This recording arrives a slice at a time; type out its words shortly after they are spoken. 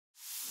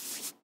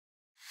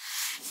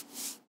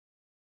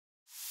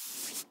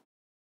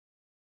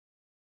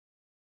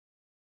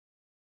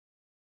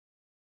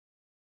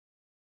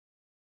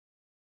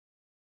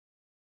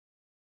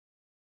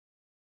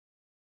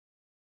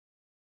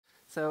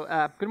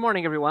Good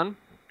morning, everyone.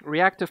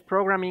 Reactive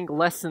programming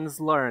lessons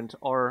learned,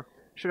 or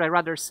should I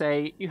rather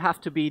say, you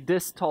have to be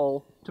this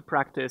tall to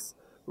practice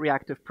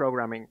reactive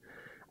programming.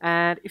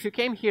 And if you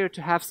came here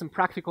to have some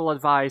practical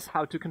advice,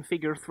 how to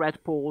configure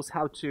thread pools,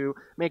 how to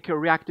make your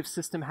reactive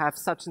system have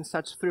such and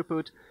such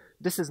throughput,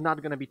 this is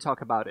not going to be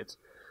talk about it.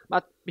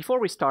 But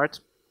before we start,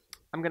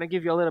 I'm going to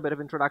give you a little bit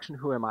of introduction.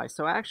 Who am I?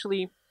 So I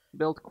actually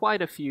built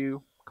quite a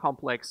few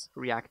complex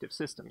reactive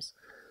systems.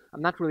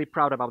 I'm not really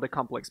proud about the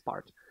complex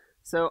part.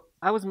 So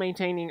I was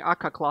maintaining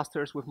Akka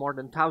clusters with more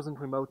than 1,000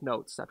 remote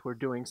nodes that were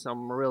doing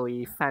some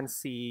really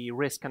fancy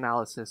risk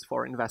analysis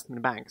for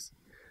investment banks.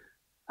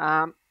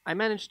 I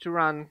managed to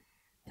run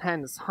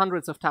tens,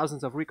 hundreds of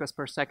thousands of requests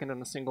per second on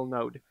a single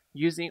node,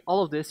 using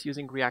all of this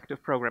using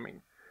reactive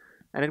programming.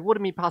 And it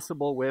wouldn't be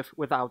possible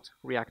without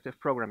reactive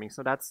programming.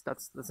 So that's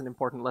an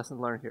important lesson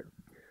learned here.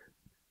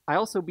 I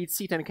also beat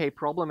C10K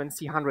problem and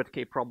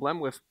C100K problem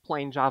with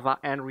plain Java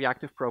and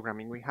reactive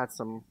programming. We had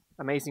some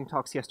amazing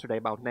talks yesterday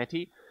about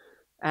Netty.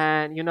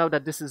 And you know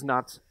that this is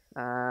not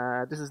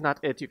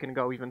it. You can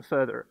go even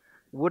further.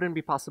 Wouldn't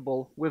be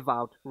possible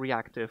without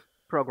reactive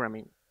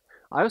programming.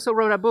 I also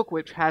wrote a book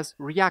which has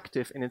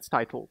reactive in its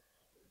title.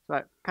 So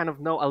I kind of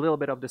know a little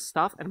bit of this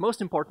stuff. And most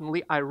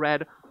importantly, I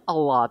read a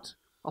lot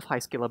of high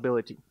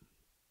scalability.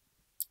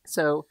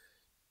 So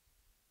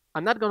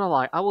I'm not going to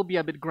lie, I will be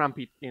a bit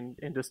grumpy in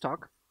this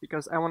talk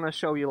because I want to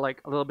show you like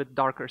a little bit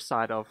darker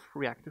side of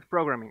reactive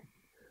programming.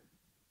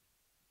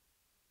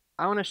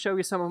 I want to show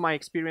you some of my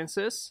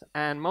experiences,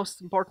 and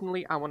most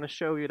importantly, I want to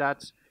show you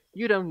that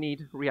you don't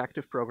need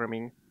reactive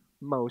programming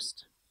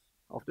most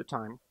of the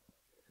time.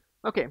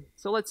 Okay,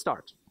 so let's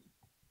start.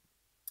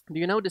 Do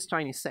you know this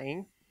Chinese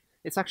saying?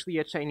 It's actually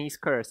a Chinese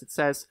curse. It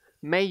says,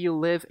 "May you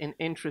live in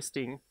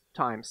interesting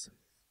times."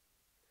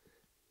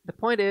 The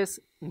point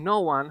is, no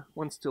one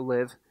wants to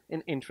live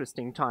in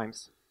interesting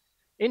times.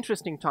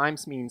 Interesting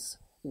times means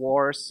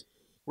wars,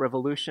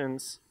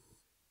 revolutions,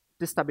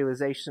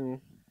 destabilization.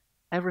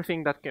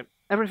 Everything that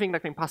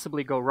can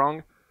possibly go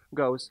wrong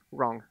goes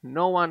wrong.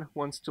 No one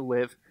wants to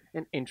live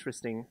in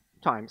interesting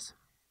times,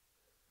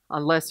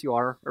 unless you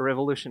are a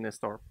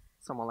revolutionist or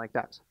someone like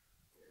that.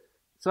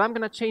 So I'm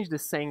going to change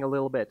this saying a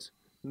little bit.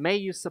 May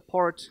you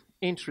support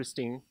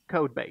interesting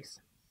code base.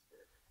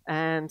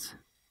 And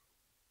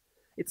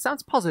it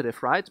sounds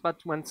positive, right?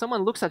 But when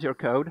someone looks at your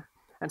code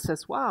and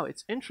says, wow,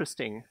 it's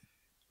interesting,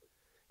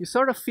 you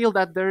sort of feel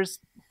that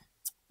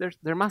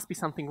there must be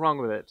something wrong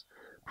with it.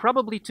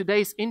 Probably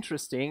today's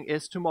interesting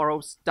is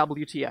tomorrow's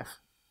WTF.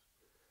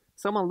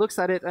 Someone looks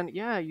at it and,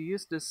 yeah, you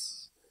use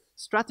this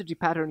strategy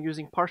pattern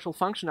using partial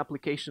function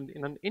application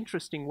in an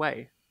interesting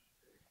way.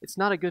 It's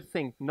not a good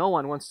thing. No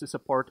one wants to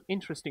support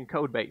interesting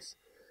code base.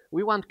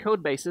 We want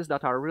code bases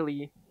that are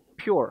really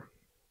pure,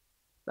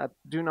 that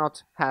do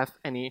not have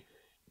any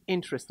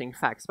interesting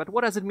facts. But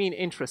what does it mean,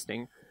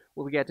 interesting?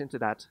 We'll get into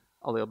that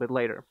a little bit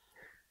later.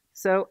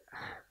 So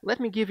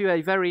let me give you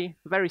a very,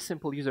 very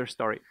simple user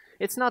story.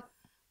 It's not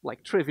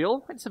like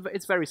trivial,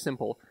 it's very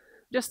simple.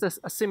 Just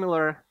a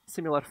similar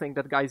thing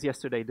that guys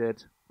yesterday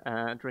did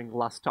during the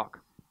last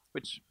talk,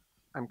 which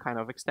I'm kind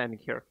of extending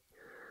here.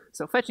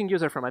 So fetching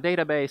user from a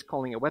database,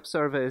 calling a web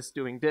service,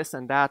 doing this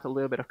and that, a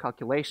little bit of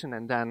calculation,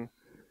 and then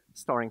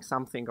storing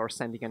something or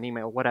sending an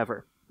email,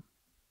 whatever.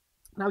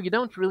 Now, you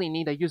don't really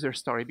need a user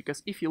story,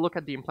 because if you look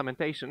at the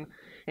implementation,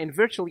 in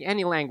virtually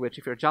any language,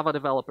 if you're a Java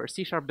developer,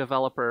 C#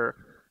 developer,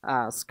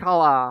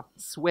 Scala,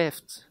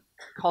 Swift,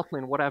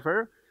 Kotlin,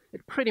 whatever,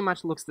 it pretty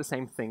much looks the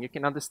same thing. You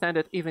can understand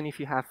it even if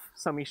you have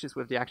some issues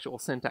with the actual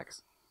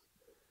syntax.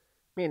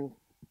 I mean,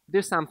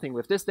 do something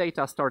with this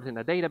data stored in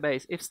a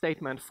database, if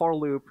statement, for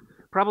loop.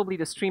 Probably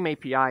the stream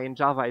API in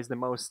Java is the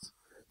most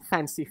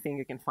fancy thing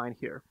you can find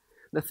here.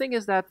 The thing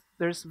is that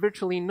there's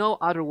virtually no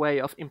other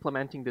way of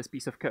implementing this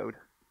piece of code.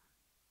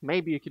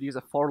 Maybe you could use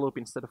a for loop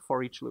instead of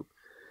for each loop.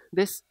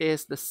 This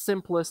is the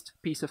simplest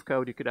piece of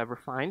code you could ever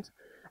find,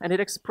 and it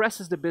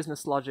expresses the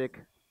business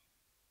logic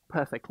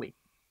perfectly.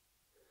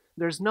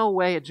 There's no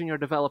way a junior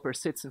developer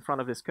sits in front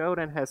of this code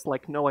and has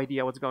like no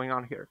idea what's going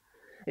on here.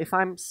 If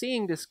I'm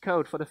seeing this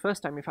code for the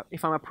first time,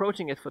 if I'm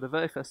approaching it for the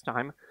very first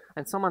time,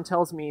 and someone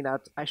tells me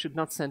that I should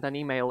not send an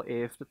email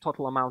if the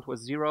total amount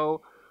was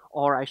 0,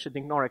 or I should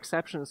ignore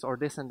exceptions, or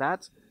this and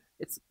that,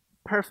 it's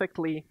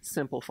perfectly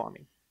simple for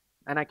me.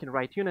 And I can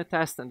write unit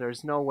tests, and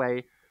there's no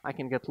way I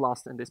can get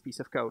lost in this piece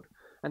of code.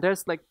 And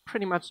there's like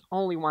pretty much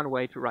only one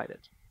way to write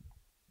it.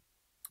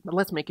 But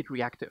let's make it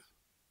reactive.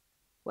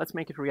 Let's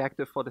make it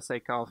reactive for the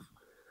sake of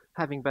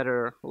having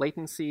better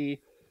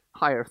latency,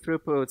 higher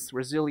throughputs,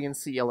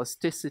 resiliency,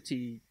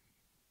 elasticity,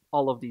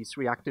 all of these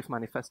reactive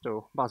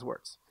manifesto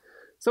buzzwords.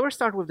 So we'll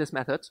start with this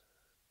method.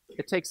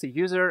 It takes a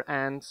user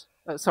and,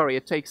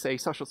 it takes a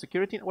social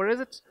security, where is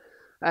it?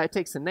 It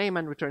takes a name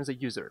and returns a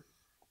user,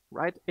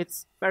 right?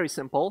 It's very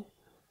simple.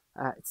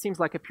 It seems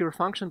like a pure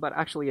function, but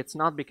actually it's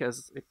not,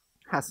 because it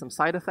has some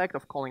side effect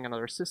of calling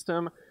another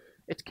system.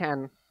 It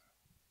can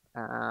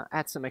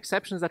add some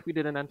exceptions that we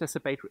didn't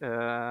anticipate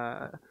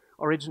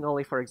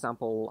originally, for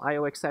example,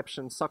 IO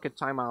exceptions, socket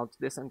timeout,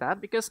 this and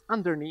that, because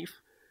underneath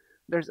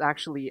there's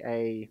actually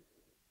a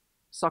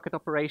socket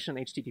operation,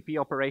 HTTP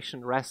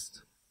operation,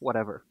 REST,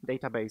 whatever,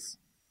 database,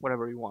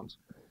 whatever you want.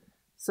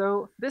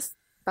 So this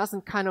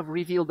doesn't kind of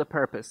reveal the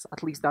purpose.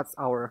 At least that's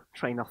our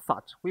train of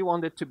thought. We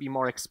want it to be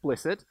more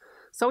explicit.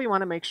 So we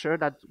want to make sure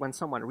that when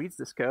someone reads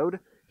this code,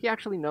 he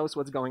actually knows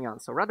what's going on.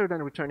 So rather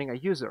than returning a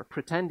user,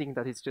 pretending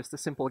that it's just a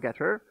simple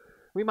getter,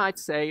 we might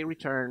say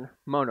return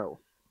mono,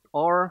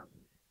 or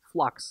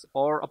flux,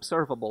 or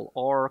observable,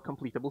 or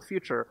completable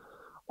future.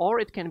 Or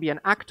it can be an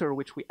actor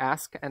which we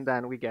ask, and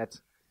then we get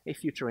a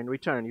future in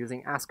return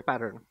using ask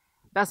pattern.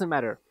 Doesn't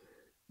matter.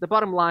 The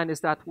bottom line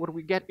is that what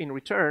we get in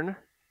return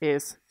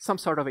is some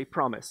sort of a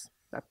promise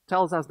that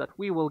tells us that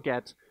we will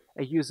get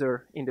a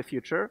user in the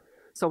future.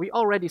 So we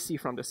already see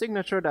from the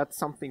signature that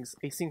something's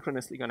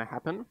asynchronously going to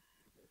happen,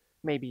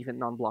 maybe even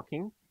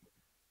non-blocking.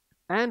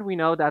 And we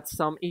know that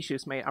some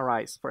issues may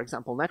arise, for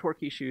example,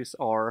 network issues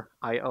or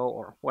I/O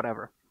or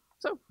whatever.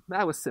 So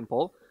that was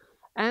simple.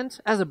 And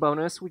as a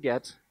bonus, we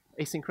get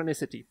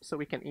asynchronicity, so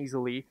we can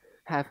easily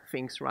have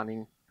things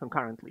running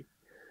concurrently.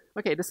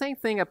 Okay, the same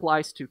thing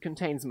applies to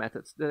contains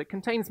methods. The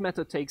contains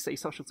method takes a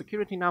social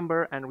security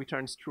number and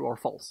returns true or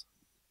false.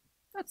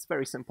 That's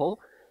very simple.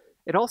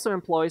 It also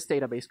employs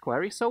database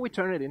query, so we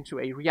turn it into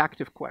a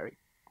reactive query.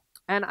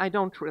 And I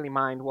don't really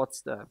mind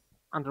what's the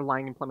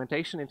underlying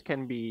implementation. It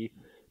can be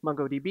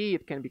MongoDB,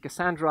 it can be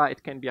Cassandra,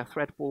 it can be a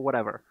thread pool,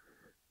 whatever.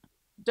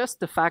 Just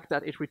the fact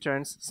that it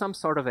returns some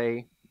sort of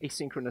a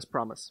asynchronous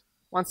promise.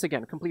 Once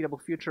again,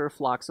 completable future,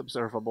 flux,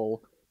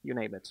 observable, you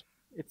name it.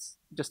 It's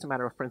just a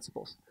matter of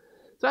principles.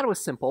 So that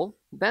was simple.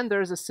 Then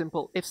there's a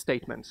simple if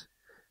statement.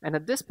 And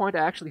at this point,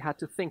 I actually had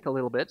to think a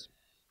little bit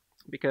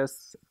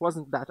because it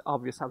wasn't that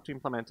obvious how to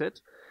implement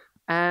it.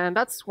 And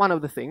that's one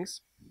of the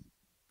things.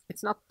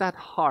 It's not that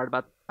hard,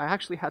 but I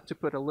actually had to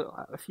put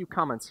a few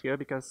comments here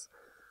because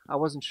I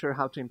wasn't sure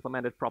how to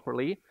implement it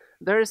properly.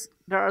 There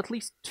are at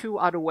least two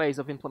other ways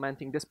of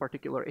implementing this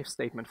particular if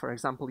statement. For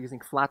example,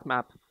 using flat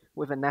map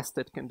with a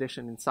nested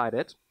condition inside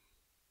it,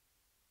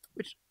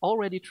 which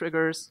already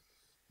triggers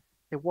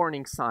a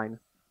warning sign.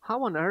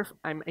 How on earth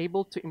I'm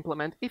able to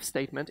implement if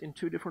statement in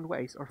 2 different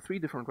ways or 3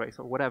 different ways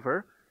or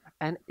whatever,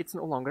 and it's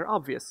no longer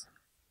obvious?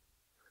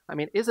 I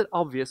mean, is it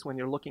obvious when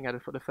you're looking at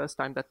it for the first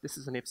time that this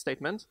is an if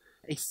statement,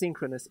 a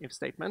synchronous if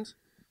statement?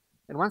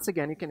 And once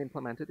again, you can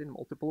implement it in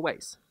multiple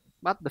ways.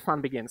 But the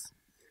fun begins.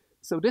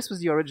 So this was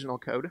the original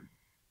code.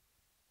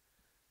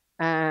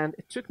 And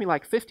it took me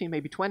like 15,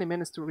 maybe 20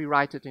 minutes to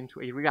rewrite it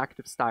into a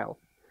reactive style.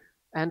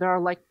 And there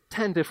are like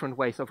 10 different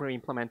ways of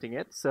re-implementing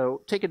it.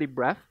 So take a deep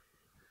breath,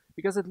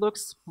 because it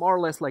looks more or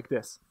less like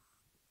this.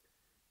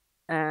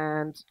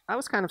 And I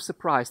was kind of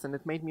surprised, and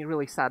it made me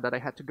really sad that I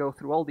had to go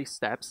through all these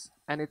steps,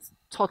 and it's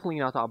totally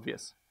not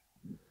obvious.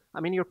 I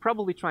mean, you're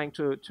probably trying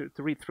to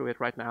read through it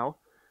right now.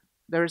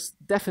 There's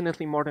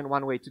definitely more than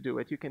one way to do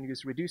it. You can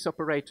use reduce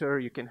operator,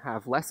 you can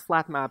have less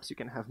flat maps, you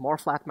can have more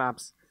flat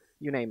maps,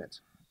 you name it.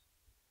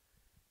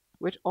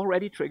 Which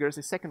already triggers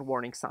a second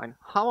warning sign.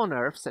 How on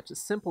earth such a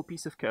simple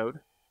piece of code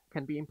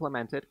can be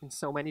implemented in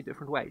so many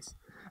different ways?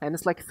 And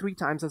it's like 3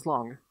 times as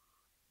long.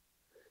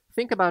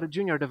 Think about a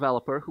junior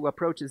developer who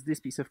approaches this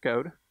piece of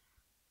code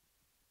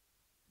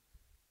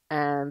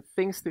and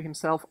thinks to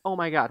himself, oh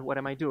my god, what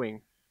am I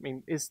doing? I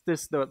mean, is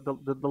this the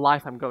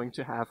life I'm going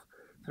to have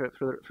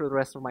through the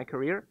rest of my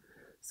career?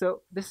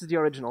 So this is the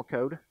original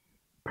code,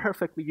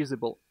 perfectly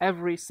usable.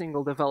 Every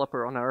single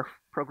developer on earth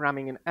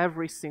programming in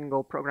every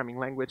single programming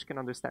language can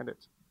understand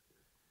it.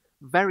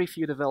 Very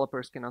few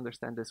developers can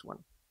understand this one.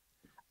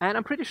 And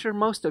I'm pretty sure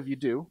most of you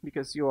do,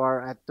 because you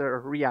are at the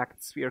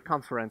ReactSphere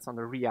conference on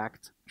the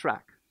React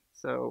track.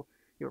 So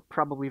you're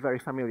probably very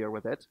familiar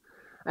with it.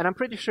 And I'm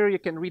pretty sure you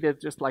can read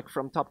it just like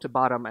from top to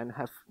bottom and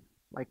have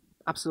like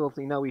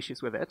absolutely no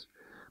issues with it.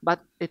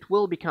 But it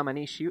will become an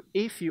issue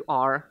if you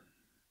are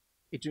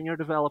a junior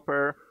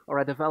developer or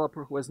a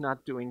developer who was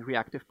not doing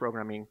reactive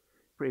programming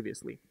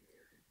previously.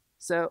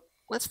 So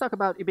let's talk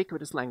about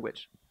ubiquitous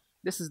language.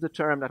 This is the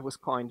term that was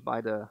coined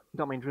by the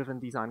domain-driven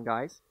design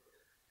guys.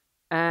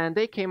 And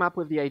they came up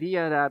with the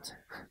idea that,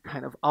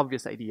 kind of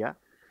obvious idea,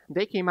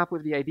 they came up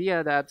with the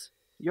idea that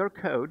your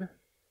code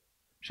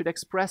should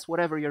express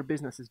whatever your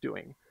business is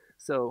doing.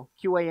 So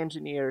QA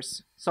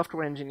engineers,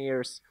 software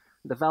engineers,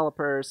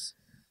 developers,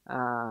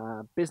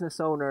 business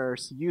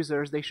owners,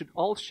 users, they should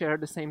all share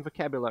the same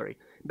vocabulary.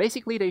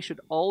 Basically, they should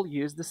all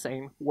use the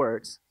same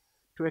words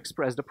to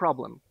express the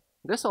problem.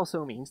 This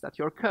also means that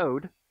your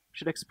code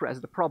should express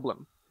the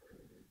problem.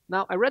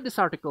 Now, I read this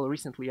article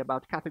recently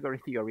about category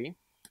theory,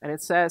 and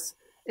it says,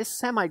 is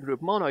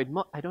semi-group,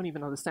 monoid, I don't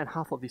even understand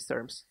half of these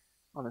terms,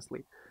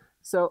 honestly.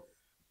 So,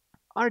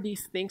 are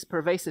these things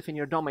pervasive in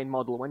your domain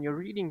model when you're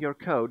reading your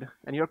code,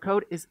 and your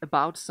code is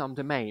about some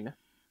domain?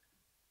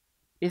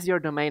 Is your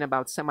domain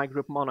about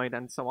semi-group, monoid,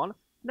 and so on?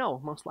 No,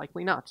 most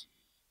likely not.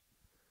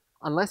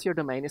 Unless your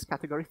domain is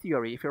category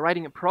theory. If you're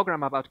writing a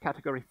program about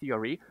category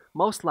theory,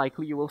 most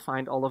likely you will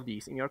find all of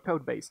these in your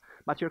code base.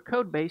 But your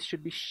code base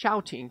should be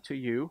shouting to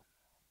you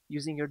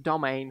using your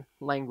domain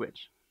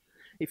language.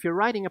 If you're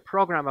writing a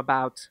program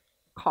about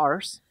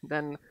cars,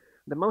 then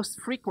The most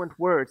frequent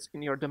words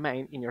in your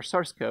domain, in your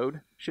source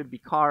code, should be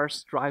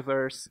cars,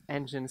 drivers,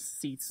 engines,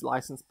 seats,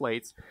 license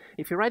plates.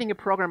 If you're writing a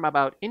program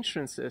about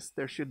insurances,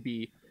 there should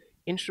be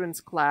insurance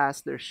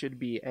class, there should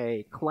be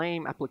a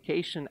claim,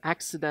 application,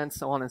 accident,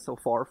 so on and so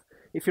forth.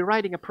 If you're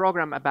writing a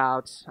program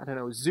about, I don't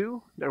know,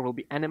 zoo, there will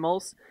be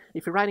animals.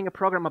 If you're writing a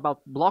program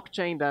about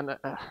blockchain, then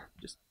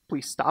just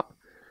please stop.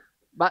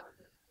 But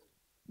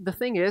the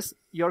thing is,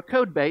 your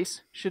code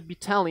base should be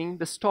telling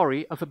the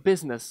story of a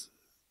business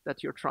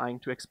that you're trying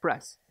to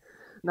express.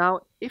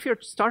 Now, if you're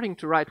starting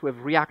to write with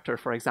Reactor,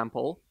 for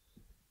example,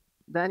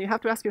 then you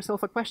have to ask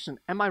yourself a question.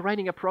 Am I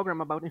writing a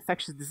program about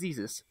infectious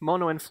diseases?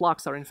 Mono and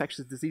flux are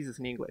infectious diseases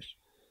in English.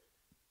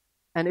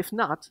 And if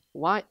not,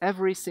 why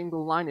every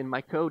single line in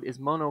my code is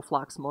mono,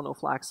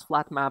 flux,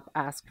 flat map,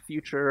 ask,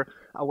 future,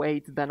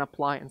 await, then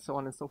apply, and so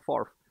on and so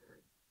forth?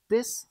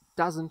 This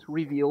doesn't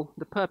reveal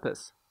the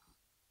purpose.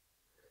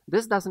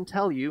 This doesn't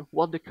tell you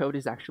what the code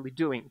is actually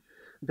doing.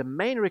 The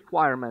main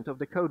requirement of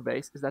the code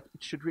base is that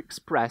it should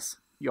express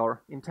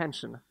your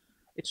intention.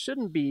 It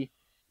shouldn't be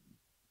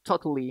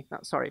totally,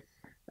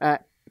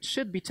 it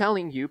should be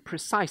telling you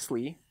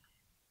precisely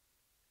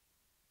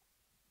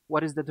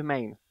what is the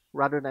domain,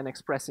 rather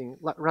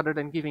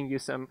than giving you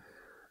some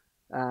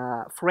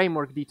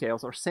framework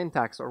details or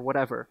syntax or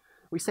whatever.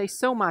 We say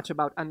so much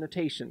about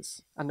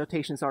annotations.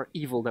 Annotations are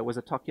evil. There was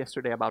a talk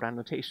yesterday about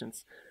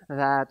annotations,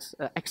 that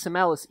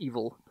XML is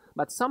evil.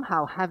 But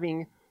somehow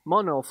having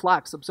mono,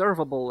 flux,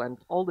 observable, and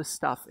all this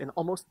stuff in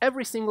almost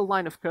every single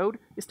line of code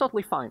is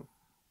totally fine,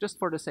 just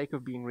for the sake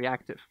of being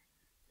reactive.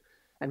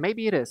 And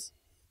maybe it is,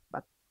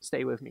 but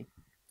stay with me.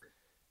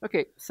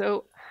 Okay,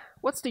 so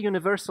what's the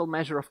universal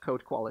measure of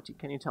code quality?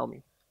 Can you tell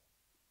me?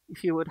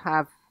 If you would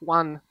have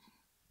one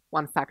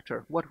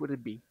factor, what would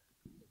it be?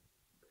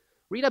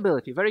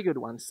 Readability, very good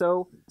one.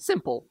 So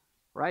simple,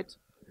 right?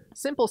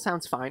 Simple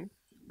sounds fine.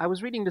 I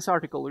was reading this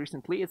article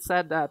recently. It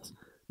said that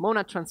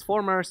monad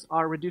transformers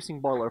are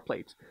reducing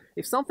boilerplate.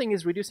 If something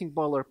is reducing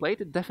boilerplate,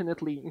 it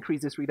definitely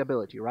increases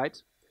readability, right?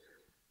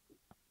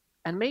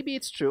 And maybe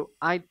it's true.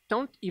 I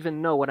don't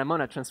even know what a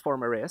monad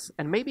transformer is,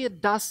 and maybe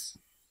it does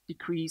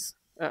reduce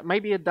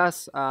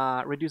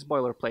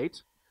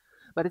boilerplate,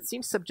 but it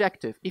seems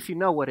subjective. If you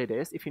know what it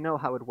is, if you know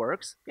how it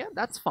works, yeah,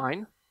 that's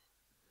fine.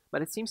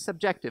 But it seems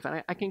subjective,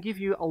 and I can give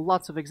you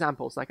lots of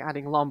examples, like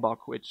adding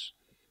Lombok, which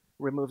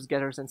removes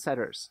getters and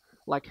setters,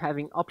 like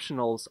having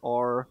optionals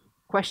or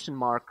question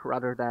mark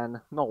rather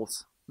than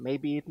nulls.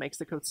 Maybe it makes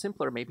the code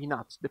simpler, maybe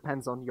not.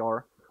 Depends on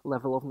your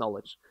level of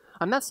knowledge.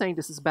 I'm not saying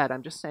this is bad,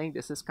 I'm just saying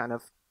this is kind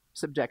of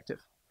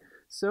subjective.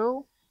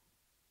 So,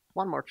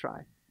 one more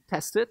try.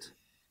 Test it.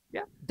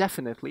 Yeah,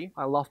 definitely.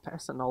 I love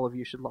tests, and all of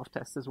you should love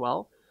tests as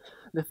well.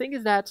 The thing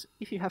is that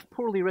if you have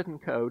poorly written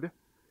code,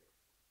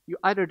 you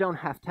either don't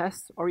have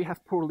tests or you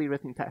have poorly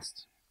written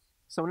tests.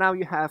 So now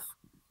you have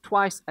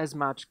twice as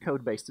much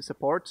code base to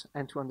support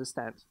and to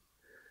understand.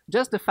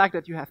 Just the fact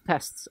that you have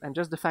tests and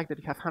just the fact that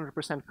you have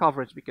 100%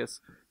 coverage because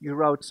you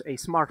wrote a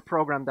smart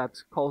program that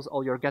calls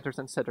all your getters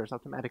and setters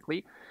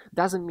automatically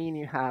doesn't mean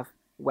you have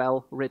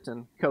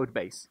well-written code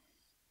base.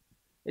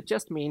 It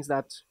just means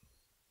that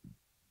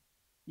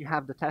you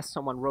have the tests,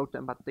 someone wrote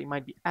them, but they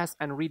might be as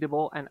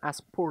unreadable and as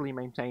poorly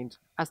maintained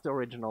as the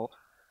original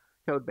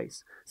code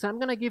base. So I'm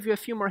going to give you a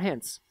few more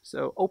hints.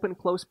 So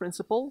open-close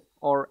principle,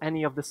 or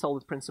any of the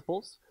solid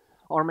principles,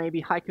 or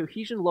maybe high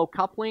cohesion, low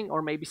coupling,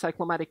 or maybe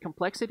cyclomatic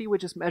complexity,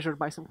 which is measured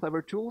by some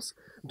clever tools.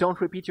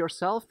 Don't repeat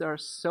yourself. There are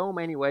so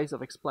many ways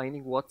of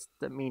explaining what's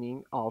the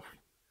meaning of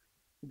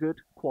good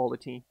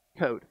quality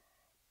code.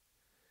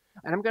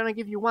 And I'm going to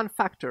give you one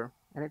factor,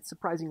 and it's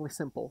surprisingly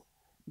simple.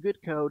 Good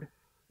code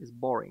is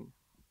boring.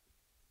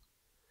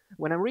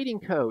 When I'm reading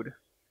code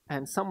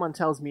and someone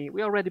tells me,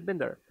 we already been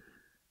there,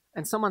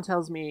 and someone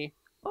tells me,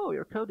 oh,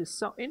 your code is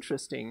so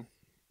interesting,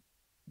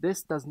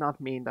 this does not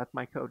mean that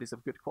my code is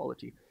of good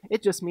quality.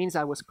 It just means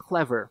I was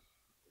clever.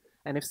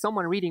 And if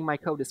someone reading my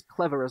code is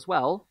clever as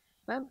well,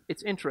 then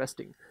it's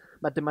interesting.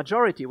 But the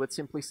majority would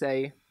simply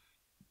say,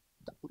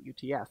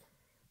 WTF,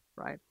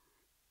 right?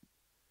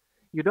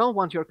 You don't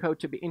want your code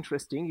to be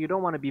interesting. You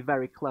don't want to be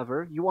very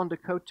clever. You want the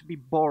code to be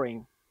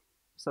boring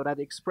so that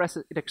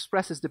it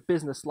expresses the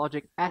business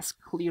logic as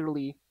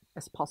clearly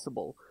as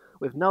possible,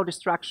 with no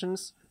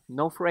distractions,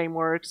 no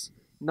frameworks,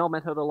 no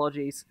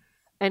methodologies.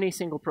 Any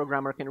single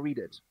programmer can read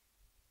it.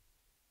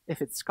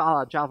 If it's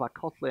Scala, Java,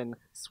 Kotlin,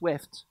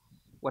 Swift,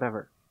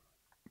 whatever.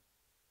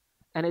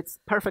 And it's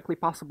perfectly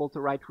possible to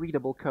write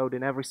readable code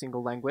in every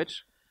single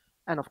language,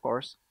 and of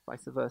course,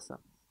 vice versa.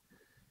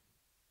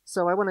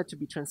 So I want it to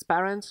be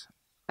transparent,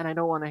 and I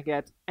don't want to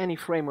get any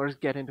frameworks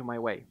get into my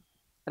way.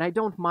 And I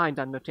don't mind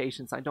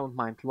annotations, I don't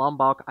mind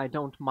Lombok, I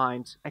don't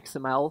mind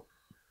XML,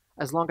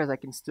 as long as I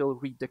can still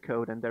read the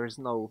code and there is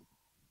no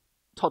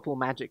total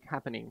magic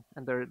happening,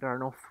 and there are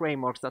no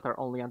frameworks that are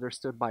only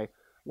understood by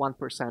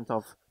 1%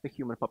 of the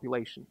human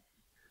population.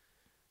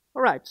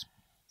 All right,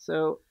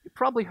 so you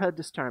probably heard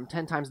this term,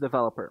 10 times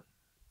developer.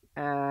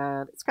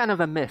 And it's kind of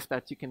a myth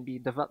that you can be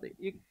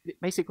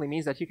it basically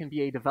means that you can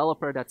be a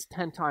developer that's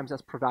 10 times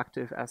as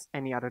productive as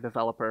any other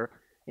developer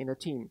in a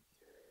team.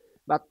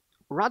 But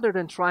rather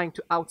than trying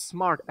to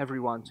outsmart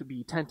everyone to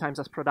be 10 times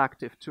as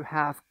productive, to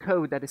have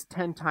code that is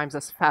 10 times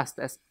as fast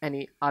as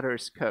any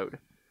other's code,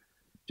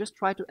 just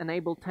try to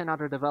enable 10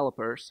 other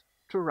developers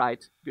to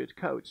write good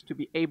code, to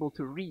be able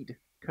to read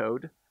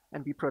code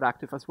and be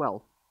productive as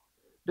well.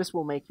 This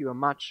will make you a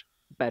much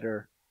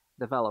better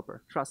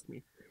developer, trust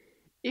me.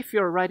 If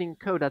you're writing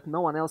code that no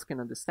one else can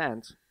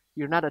understand,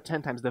 you're not a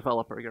 10 times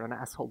developer, you're an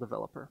asshole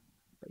developer,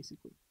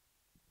 basically.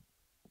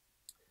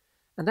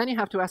 And then you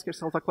have to ask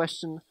yourself a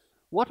question,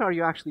 what are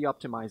you actually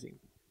optimizing?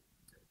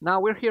 Now,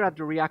 we're here at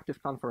the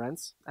Reactive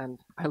conference, and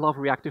I love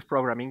reactive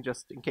programming,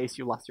 just in case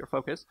you lost your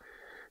focus.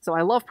 So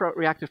I love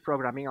reactive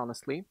programming,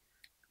 honestly,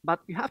 but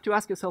you have to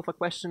ask yourself a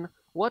question,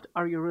 what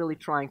are you really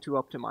trying to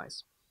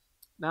optimize?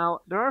 Now,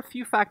 there are a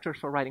few factors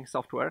for writing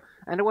software,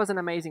 and there was an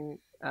amazing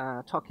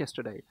talk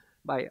yesterday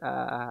by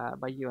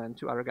you and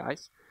two other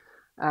guys.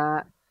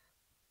 The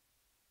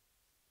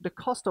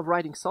cost of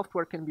writing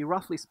software can be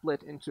roughly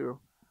split into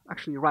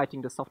actually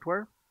writing the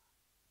software.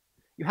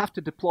 You have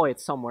to deploy it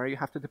somewhere. You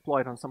have to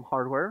deploy it on some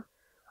hardware,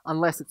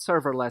 unless it's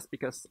serverless,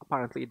 because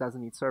apparently it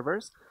doesn't need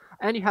servers.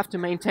 And you have to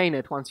maintain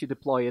it once you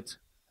deploy it,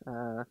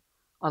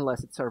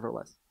 unless it's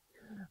serverless.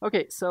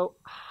 Okay, so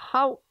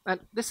how, and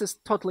this is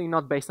totally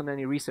not based on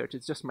any research,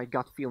 it's just my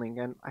gut feeling,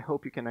 and I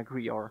hope you can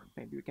agree, or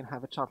maybe we can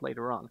have a chat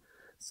later on.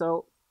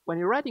 So when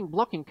you're writing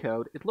blocking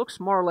code, it looks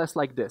more or less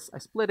like this. I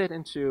split it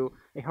into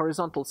a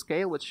horizontal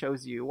scale, which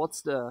shows you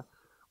what's the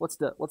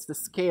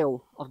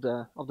scale of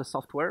the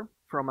software,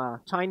 from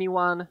a tiny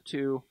one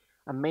to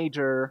a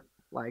major,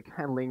 like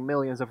handling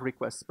millions of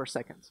requests per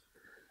second.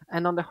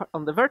 And on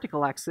the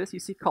vertical axis, you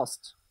see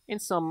cost in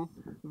some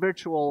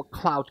virtual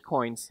cloud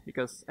coins,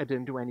 because I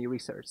didn't do any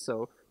research,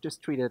 so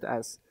just treat it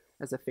as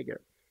a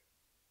figure.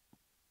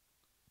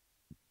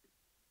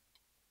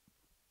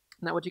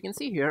 Now what you can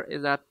see here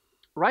is that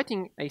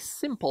writing a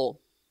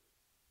simple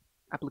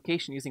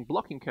application using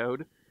blocking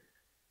code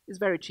is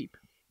very cheap.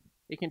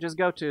 You can just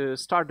go to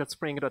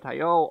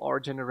start.spring.io or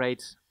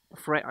generate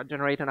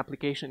an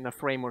application in a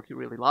framework you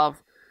really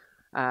love,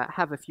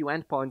 have a few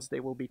endpoints. They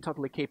will be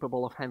totally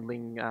capable of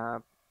handling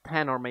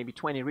 10 or maybe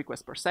 20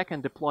 requests per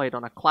second, deploy it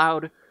on a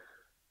cloud,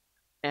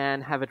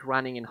 and have it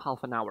running in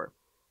half an hour.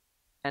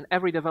 And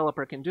every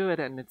developer can do it,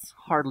 and it's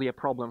hardly a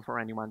problem for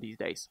anyone these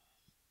days.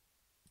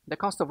 The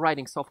cost of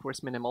writing software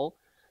is minimal,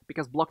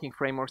 because blocking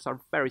frameworks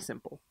are very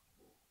simple.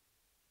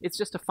 It's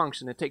just a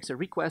function. It takes a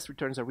request,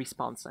 returns a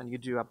response, and you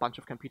do a bunch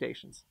of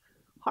computations.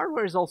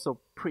 Hardware is also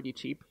pretty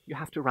cheap. You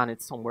have to run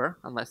it somewhere,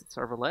 unless it's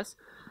serverless.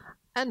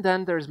 And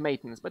then there's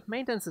maintenance, but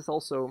maintenance is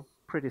also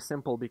pretty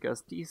simple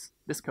because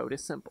this code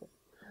is simple.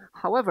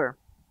 However,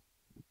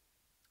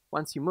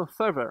 once you move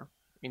further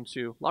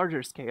into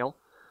larger scale,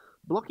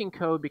 blocking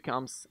code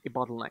becomes a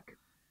bottleneck.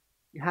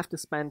 You have to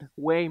spend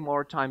way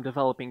more time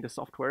developing the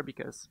software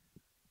because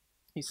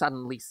you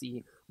suddenly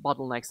see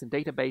bottlenecks in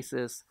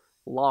databases,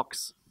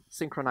 locks,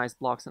 synchronized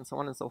blocks, and so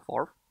on and so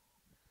forth.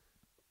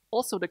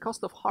 Also, the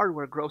cost of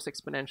hardware grows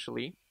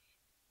exponentially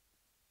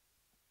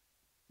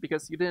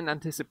because you didn't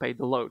anticipate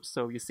the load.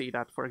 So you see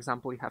that, for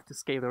example, you have to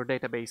scale your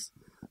database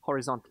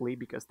horizontally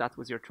because that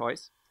was your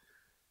choice.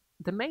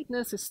 The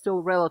maintenance is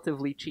still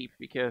relatively cheap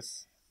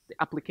because the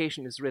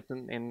application is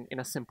written in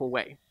a simple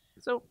way.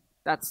 So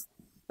that's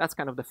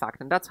kind of the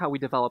fact, and that's how we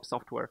develop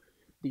software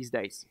these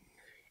days.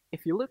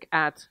 If you look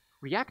at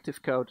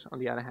reactive code, on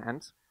the other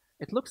hand,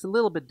 it looks a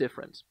little bit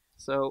different.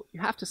 So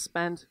you have to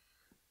spend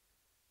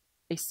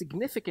a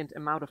significant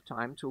amount of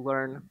time to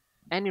learn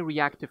any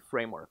reactive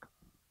framework.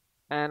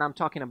 And I'm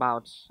talking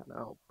about, I don't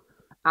know,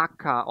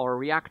 Akka or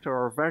Reactor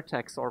or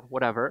Vertex or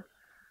whatever.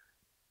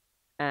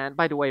 And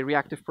by the way,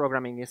 reactive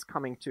programming is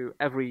coming to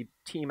every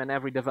team and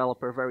every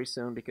developer very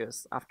soon,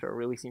 because after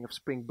releasing of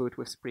Spring Boot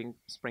with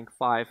Spring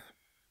 5,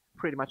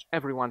 pretty much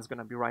everyone's going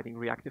to be writing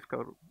reactive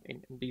code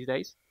in these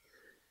days.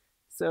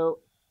 So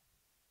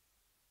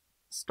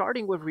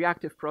starting with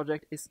reactive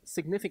project is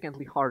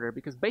significantly harder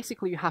because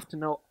basically you have to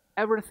know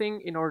everything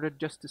in order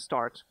just to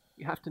start.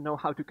 You have to know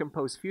how to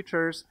compose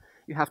features,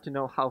 you have to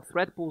know how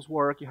thread pools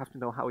work, you have to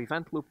know how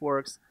event loop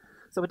works.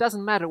 So it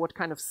doesn't matter what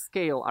kind of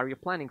scale are you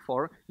planning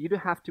for, you do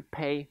have to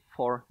pay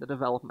for the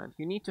development.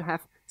 You need to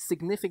have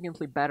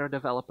significantly better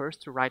developers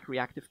to write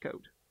reactive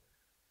code.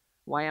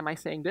 Why am I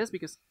saying this?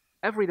 Because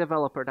every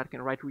developer that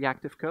can write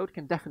reactive code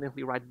can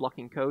definitely write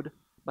blocking code,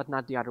 but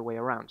not the other way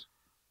around.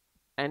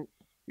 And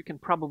you can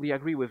probably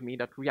agree with me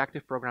that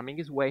reactive programming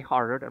is way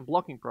harder than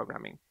blocking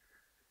programming,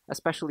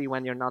 especially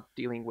when you're not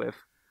dealing with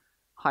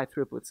high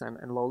throughputs and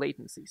low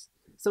latencies.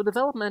 So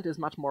development is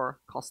much more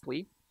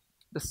costly.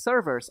 The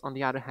servers, on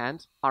the other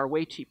hand, are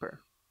way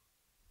cheaper.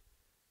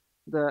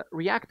 The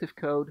reactive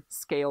code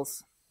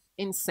scales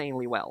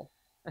insanely well,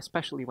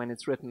 especially when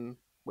it's written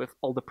with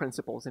all the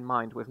principles in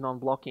mind, with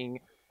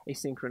non-blocking,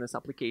 asynchronous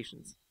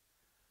applications.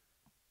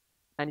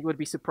 And you would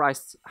be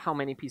surprised how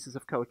many pieces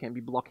of code can be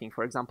blocking,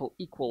 for example,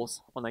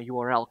 equals on a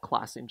URL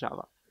class in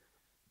Java.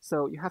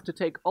 So you have to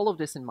take all of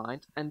this in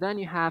mind, and then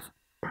you have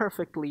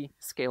perfectly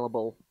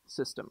scalable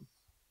system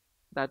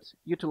that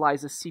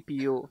utilizes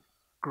CPU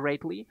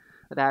greatly,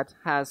 that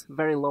has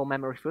very low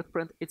memory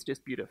footprint. It's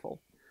just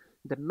beautiful.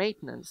 The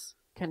maintenance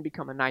can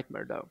become a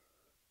nightmare though.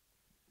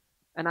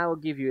 And I will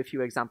give you a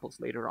few examples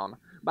later on.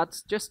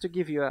 But just to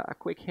give you a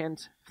quick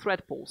hint,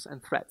 thread pools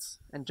and threads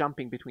and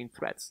jumping between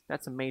threads,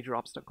 that's a major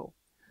obstacle.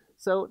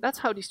 So that's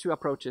how these two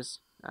approaches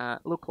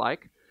look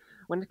like.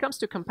 When it comes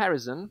to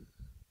comparison,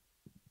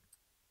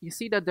 you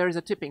see that there is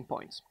a tipping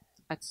point.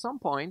 At some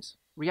point,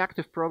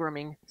 reactive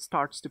programming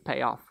starts to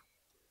pay off.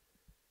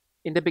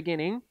 In the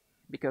beginning,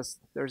 because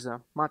there's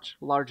a much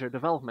larger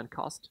development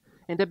cost,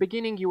 in the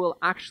beginning you will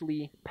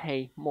actually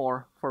pay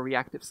more for a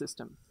reactive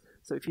system.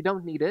 So if you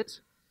don't need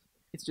it,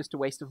 it's just a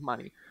waste of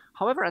money.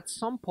 However, at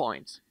some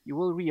point, you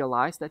will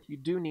realize that you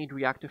do need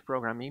reactive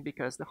programming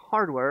because the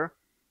hardware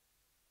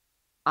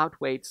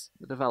outweighs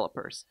the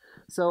developers.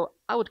 So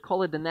I would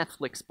call it the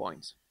Netflix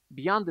point.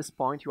 Beyond this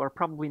point, you are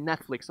probably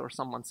Netflix or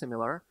someone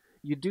similar.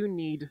 You do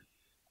need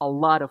a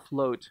lot of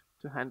load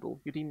to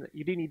handle. You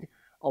do need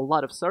a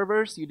lot of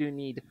servers, you do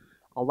need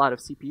a lot of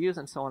CPUs,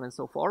 and so on and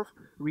so forth.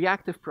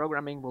 Reactive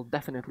programming will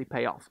definitely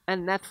pay off.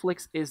 And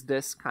Netflix is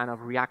this kind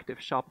of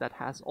reactive shop that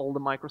has all the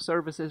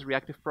microservices,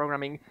 reactive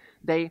programming.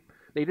 They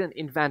didn't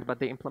invent, but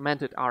they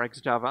implemented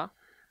RxJava.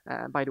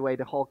 By the way,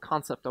 the whole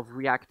concept of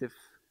reactive,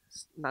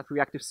 not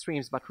reactive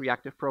streams, but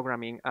reactive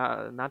programming,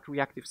 not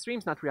reactive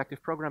streams, not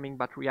reactive programming,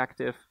 but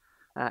reactive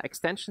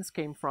extensions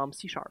came from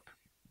C#,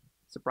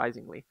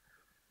 surprisingly.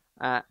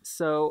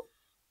 So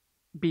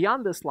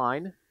beyond this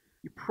line,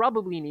 you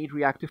probably need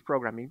reactive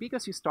programming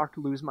because you start to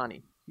lose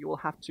money. You will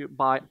have to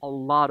buy a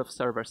lot of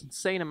servers,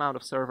 insane amount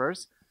of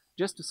servers,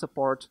 just to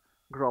support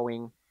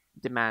growing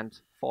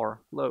demand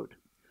for load.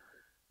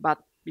 But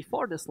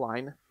before this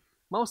line,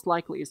 most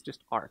likely it's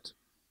just art.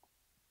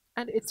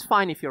 And it's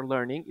fine if you're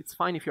learning, it's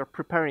fine if you're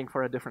preparing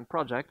for a different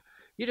project.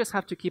 You just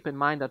have to keep in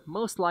mind that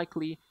most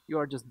likely you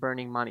are just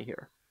burning money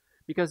here,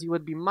 because you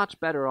would be much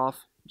better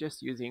off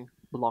just using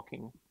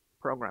blocking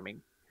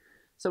programming.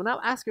 So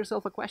now ask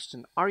yourself a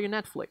question. Are you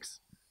Netflix?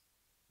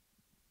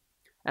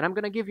 And I'm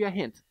going to give you a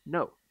hint.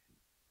 No.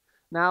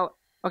 Now,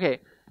 okay,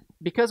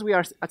 because we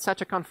are at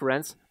such a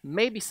conference,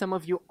 maybe some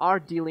of you are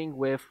dealing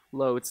with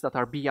loads that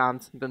are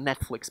beyond the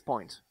Netflix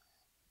point.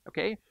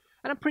 Okay?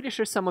 And I'm pretty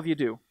sure some of you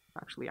do.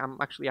 Actually, I'm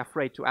actually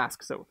afraid to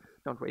ask, so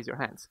don't raise your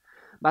hands.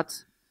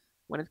 But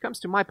when it comes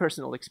to my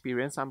personal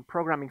experience, I'm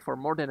programming for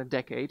more than a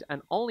decade,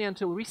 and only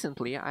until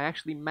recently I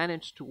actually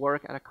managed to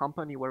work at a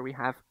company where we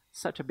have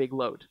such a big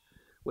load,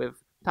 with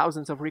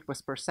thousands of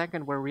requests per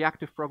second, where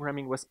reactive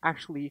programming was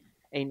actually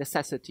a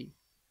necessity,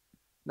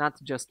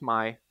 not just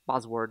my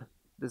buzzword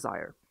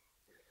desire.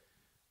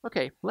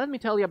 Okay, let me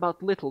tell you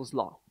about Little's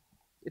law.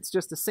 It's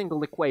just a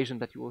single equation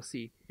that you will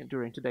see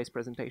during today's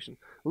presentation.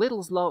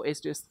 Little's law is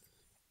just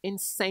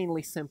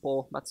insanely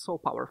simple, but so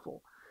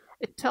powerful.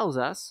 It tells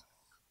us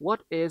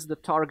what is the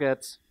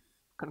target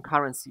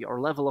concurrency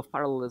or level of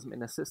parallelism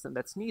in a system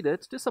that's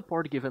needed to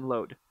support given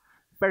load.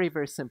 Very,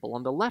 very simple.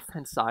 On the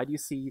left-hand side, you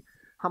see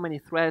how many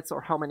threads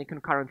or how many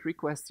concurrent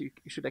requests you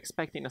should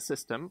expect in a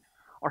system,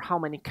 or how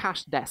many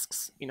cache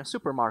desks in a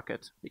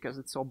supermarket, because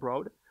it's so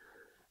broad.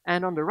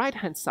 And on the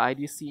right-hand side,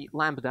 you see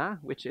lambda,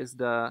 which is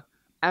the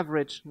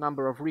average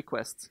number of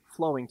requests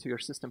flowing to your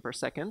system per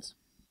second.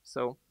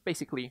 So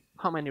basically,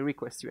 how many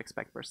requests you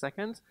expect per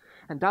second.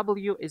 And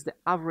W is the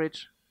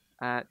average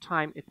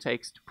time it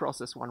takes to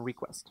process one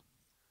request.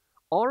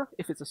 Or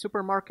if it's a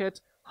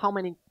supermarket, how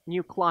many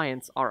new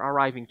clients are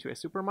arriving to a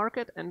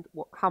supermarket and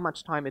how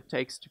much time it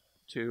takes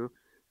to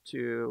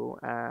do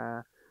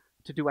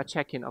a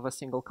check-in of a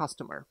single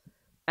customer,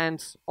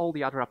 and all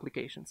the other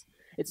applications.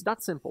 It's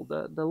that simple.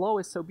 The law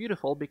is so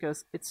beautiful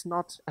because it's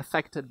not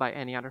affected by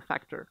any other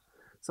factor.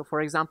 So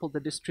for example, the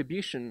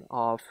distribution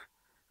of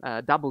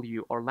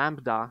W or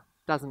lambda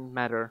doesn't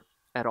matter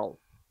at all.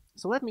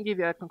 So let me give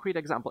you a concrete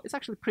example. It's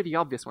actually pretty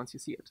obvious once you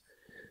see it.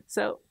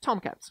 So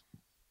Tomcat,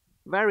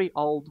 very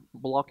old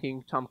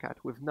blocking Tomcat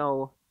with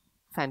no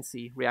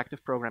fancy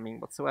reactive programming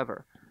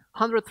whatsoever.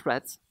 100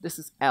 threads, this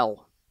is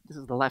L, this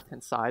is the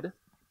left-hand side.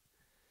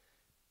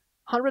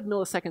 100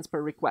 milliseconds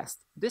per request.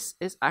 This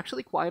is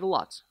actually quite a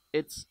lot.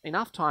 It's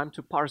enough time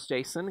to parse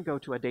JSON, go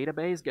to a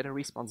database, get a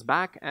response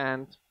back,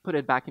 and put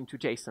it back into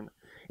JSON.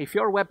 If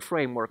your web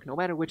framework, no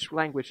matter which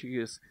language you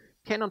use,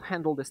 cannot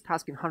handle this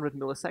task in 100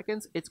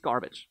 milliseconds, it's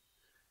garbage.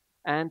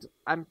 And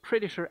I'm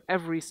pretty sure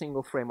every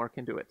single framework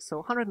can do it. So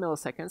 100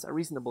 milliseconds, a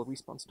reasonable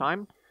response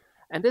time.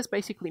 And this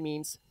basically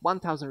means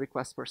 1,000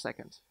 requests per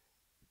second.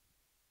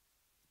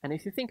 And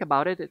if you think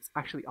about it, it's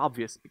actually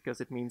obvious, because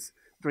it means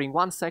during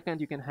 1 second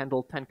you can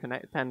handle 10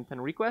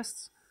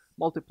 requests,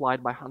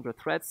 multiplied by 100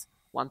 threads,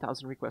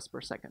 1,000 requests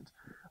per second.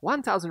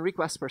 1,000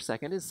 requests per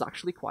second is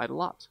actually quite a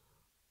lot.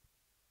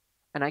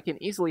 And I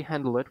can easily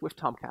handle it with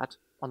Tomcat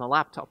on a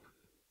laptop.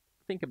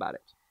 Think about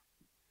it.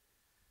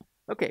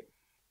 Okay,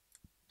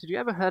 did you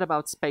ever heard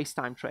about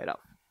space-time trade-off?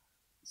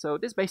 So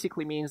this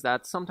basically means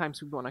that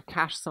sometimes we want to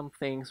cache some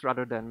things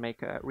rather than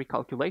make a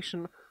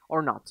recalculation,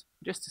 or not,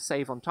 just to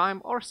save on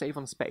time or save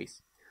on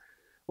space.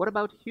 What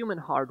about human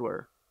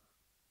hardware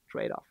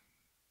trade-off?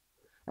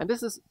 And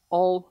this is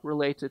all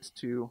related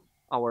to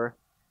our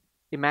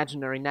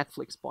imaginary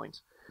Netflix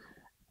point.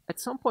 At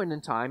some point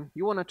in time,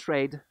 you want to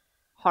trade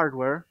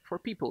hardware for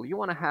people. You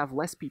want to have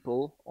less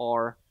people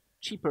or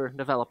cheaper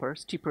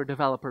developers, cheaper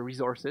developer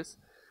resources,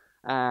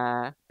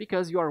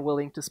 because you are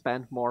willing to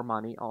spend more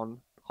money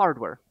on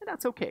hardware, and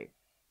that's okay.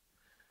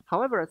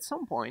 However, at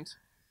some point,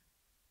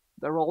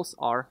 the roles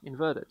are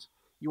inverted.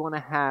 You want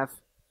to have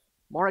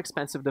more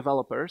expensive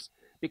developers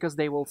because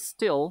they will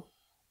still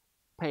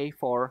pay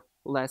for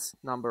less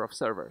number of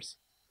servers,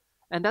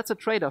 and that's a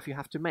trade-off you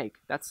have to make.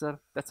 That's a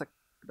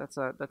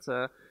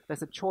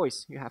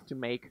choice you have to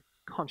make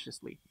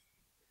consciously.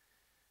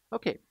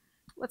 Okay,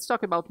 let's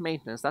talk about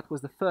maintenance. That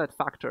was the third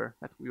factor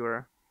that we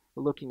were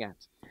looking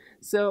at.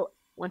 So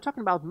when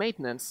talking about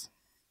maintenance,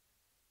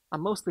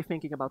 I'm mostly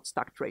thinking about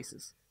stack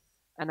traces.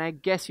 And I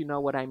guess you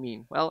know what I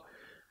mean. Well,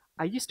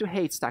 I used to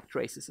hate stack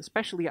traces,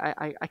 especially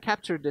I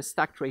captured this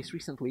stack trace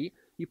recently.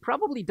 You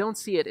probably don't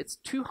see it. It's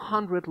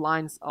 200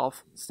 lines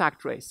of stack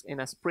trace in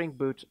a Spring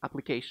Boot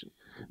application.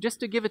 Just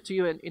to give it to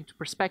you into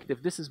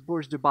perspective, this is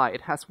Burj Dubai.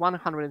 It has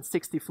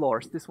 160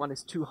 floors. This one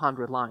is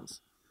 200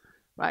 lines,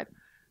 right?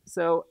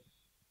 So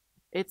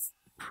it's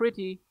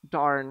pretty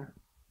darn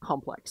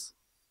complex.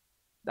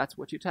 That's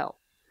what you tell.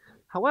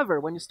 However,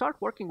 when you start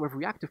working with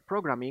reactive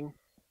programming,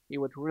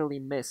 you would really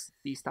miss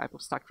these type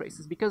of stack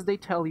traces because they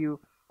tell you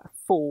a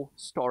full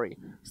story,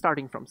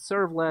 starting from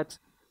servlet,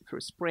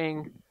 through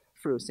Spring,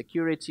 through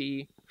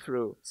security,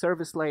 through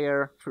service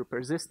layer, through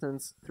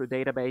persistence, through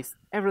database.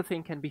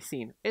 Everything can be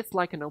seen. It's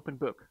like an open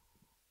book.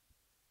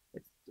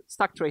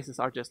 Stack traces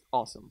are just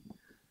awesome.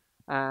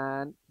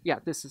 And yeah,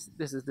 this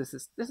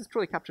is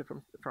truly captured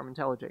from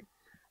IntelliJ.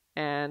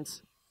 And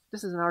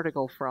this is an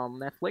article from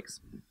Netflix.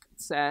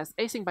 It says,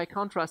 async by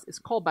contrast is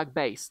callback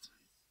based.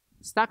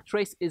 Stack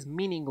trace is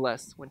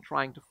meaningless when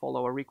trying to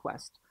follow a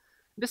request.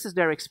 This is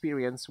their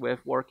experience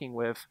with working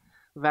with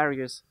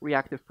various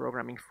reactive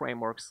programming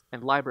frameworks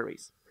and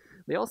libraries.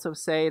 They also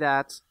say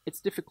that it's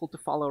difficult to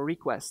follow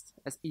requests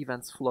as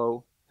events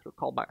flow through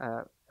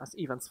callback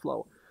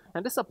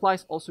And this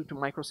applies also to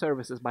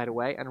microservices, by the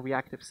way, and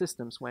reactive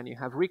systems. When you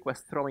have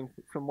requests throwing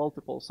from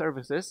multiple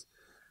services,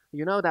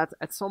 you know that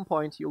at some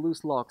point you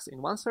lose logs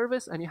in one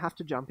service and you have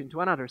to jump into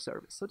another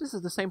service. So this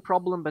is the same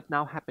problem, but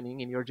now happening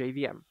in your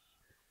JVM.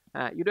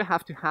 You do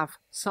have to have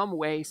some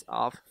ways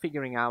of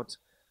figuring out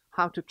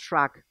how to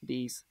track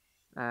these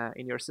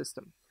in your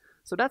system.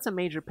 So that's a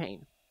major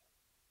pain.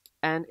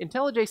 And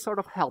IntelliJ sort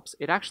of helps.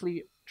 It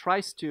actually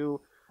tries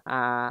to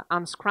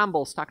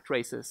unscramble stack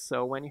traces.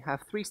 So when you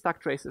have 3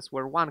 stack traces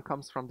where one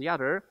comes from the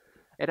other,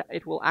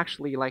 it will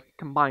actually like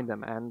combine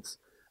them. And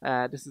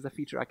this is a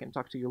feature I can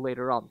talk to you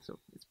later on. So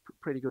it's a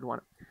pretty good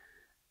one.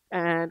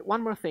 And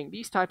one more thing,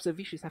 these types of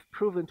issues have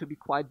proven to be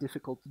quite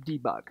difficult to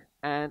debug.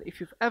 And if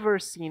you've ever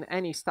seen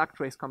any stack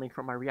trace coming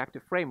from a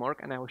reactive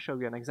framework, and I will show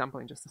you an example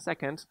in just a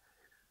second,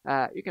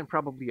 you can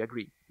probably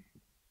agree.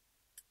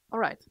 All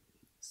right,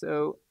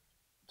 so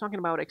talking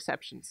about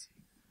exceptions.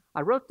 I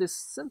wrote this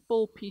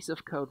simple piece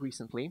of code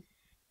recently,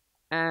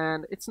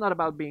 and it's not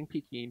about being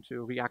picky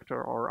into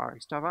Reactor or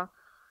RxJava.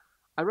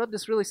 I wrote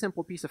this really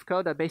simple piece of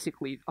code that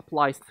basically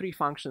applies 3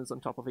 functions on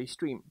top of a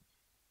stream.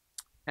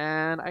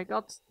 And I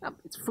got,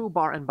 it's foo,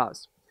 bar, and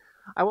buzz.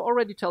 I will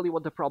already tell you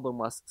what the problem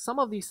was. One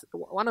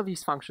of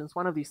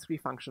these 3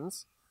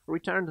 functions,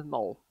 returned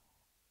null.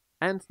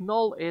 And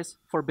null is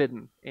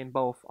forbidden in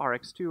both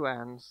Rx2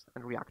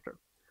 and Reactor.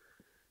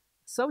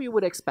 So you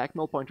would expect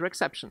null pointer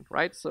exception,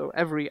 right? So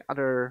every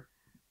other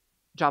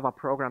Java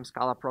program,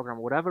 Scala program,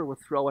 whatever, would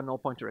throw a null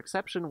pointer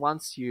exception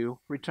once you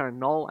return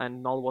null,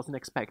 and null wasn't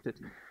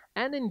expected.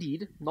 And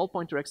indeed, null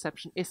pointer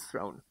exception is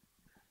thrown.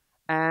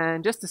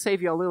 And just to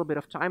save you a little bit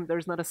of time,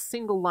 there's not a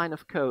single line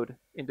of code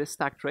in this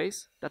stack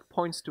trace that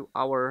points to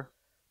our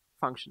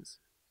functions.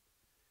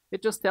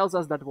 It just tells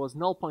us that there was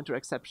null pointer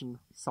exception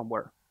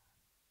somewhere.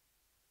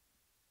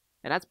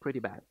 And that's pretty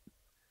bad.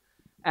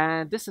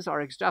 And this is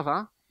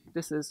RxJava.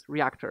 This is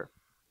Reactor.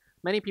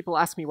 Many people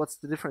ask me what's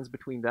the difference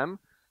between them.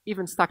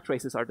 Even stack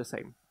traces are the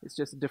same. It's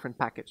just a different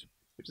package,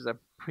 which is a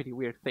pretty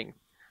weird thing.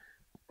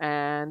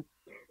 And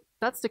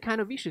that's the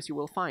kind of issues you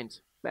will find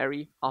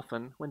very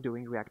often when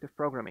doing reactive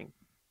programming.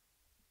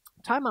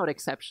 Timeout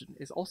exception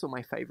is also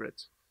my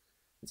favorite.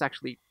 It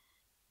actually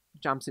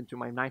jumps into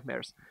my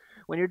nightmares.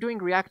 When you're doing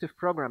reactive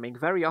programming,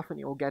 very often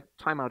you'll get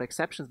timeout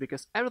exceptions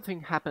because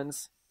everything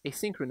happens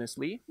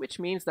asynchronously, which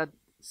means that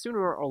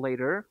sooner or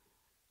later,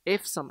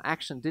 if some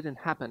action didn't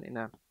happen in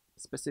a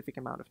specific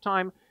amount of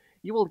time,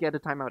 you will get a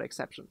timeout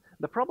exception.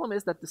 The problem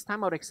is that this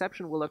timeout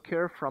exception will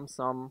occur from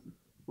some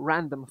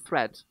random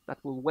thread that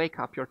will wake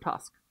up your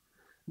task.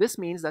 This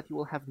means that you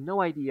will have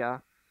no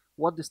idea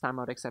what this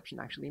timeout exception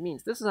actually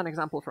means. This is an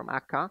example from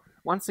Akka.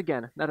 Once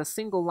again, not a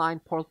single line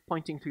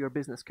pointing to your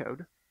business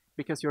code,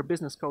 because your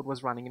business code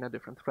was running in a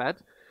different thread.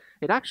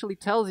 It actually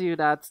tells you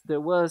that there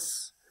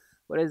was,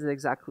 what is it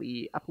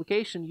exactly,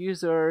 application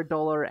user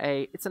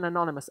 $A. It's an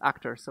anonymous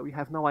actor, so you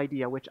have no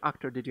idea which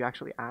actor did you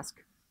actually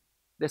ask.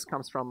 This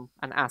comes from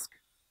an ask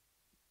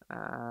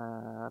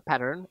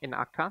pattern in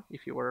Akka,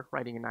 if you were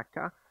writing in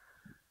Akka.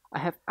 I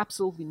have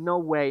absolutely no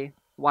way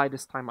why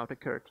this timeout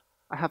occurred.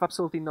 I have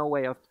absolutely no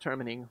way of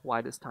determining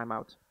why this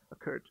timeout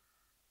occurred.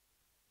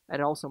 And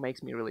it also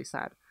makes me really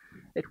sad.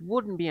 It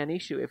wouldn't be an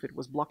issue if it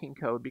was blocking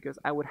code, because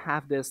I would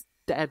have this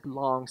dead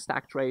long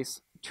stack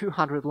trace,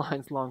 200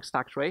 lines long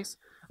stack trace,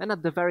 and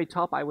at the very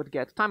top I would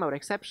get timeout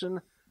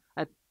exception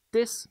at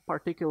this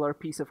particular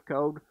piece of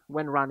code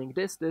when running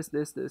this,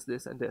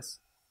 and this.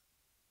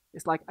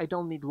 It's like I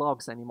don't need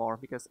logs anymore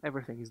because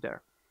everything is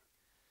there.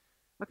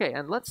 Okay,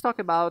 and let's talk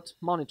about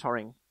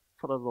monitoring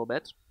for a little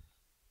bit.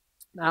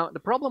 Now, the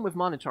problem with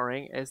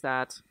monitoring is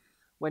that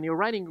when you're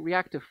writing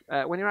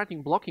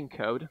blocking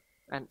code,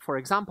 and for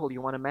example,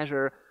 you want to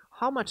measure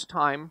how much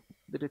time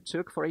that it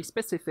took for a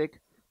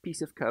specific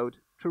piece of code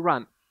to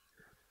run.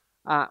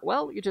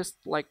 Well, you just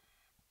like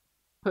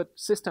put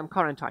system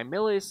current time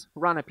millis,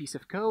 run a piece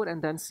of code,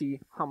 and then see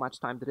how much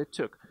time that it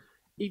took.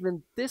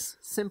 Even this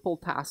simple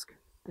task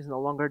is no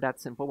longer that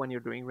simple when you're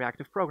doing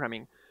reactive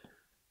programming.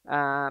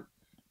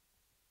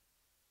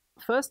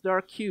 First, there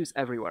are queues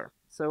everywhere.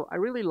 So I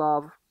really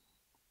love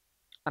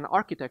an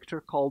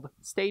architecture called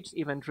Staged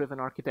Event-Driven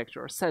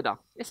Architecture, or SEDA.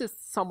 This is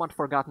somewhat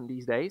forgotten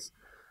these days,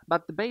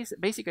 but the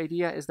basic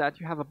idea is that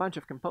you have a bunch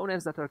of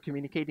components that are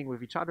communicating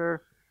with each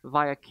other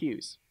via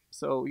queues.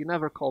 So you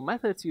never call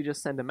methods, you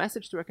just send a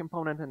message to a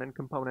component, and then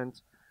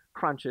component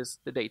crunches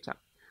the data.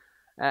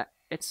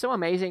 It's so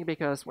amazing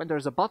because when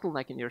there's a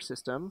bottleneck in your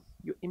system,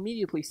 you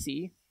immediately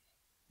see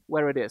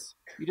where it is.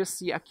 You just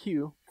see a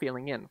queue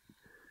filling in.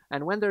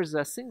 And when there's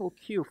a single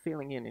queue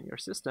filling in your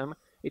system,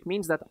 it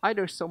means that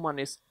either someone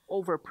is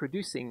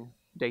overproducing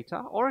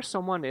data or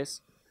someone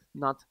is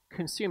not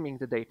consuming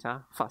the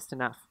data fast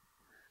enough.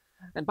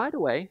 And by the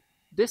way,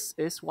 this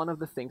is one of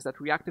the things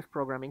that reactive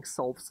programming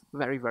solves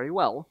very, very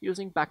well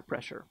using back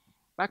pressure.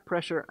 Back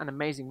pressure, an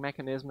amazing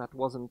mechanism that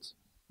wasn't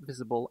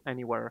visible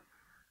anywhere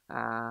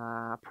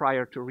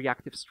prior to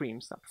reactive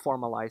streams that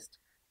formalized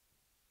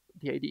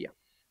the idea.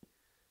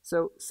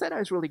 So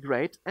SEDA is really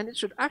great, and it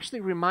should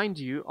actually remind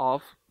you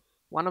of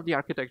one of the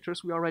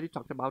architectures we already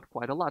talked about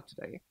quite a lot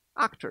today,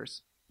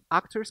 actors.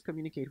 Actors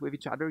communicate with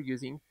each other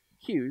using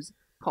queues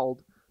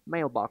called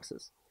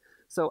mailboxes.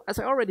 So as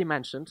I already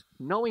mentioned,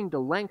 knowing the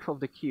length of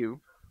the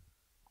queue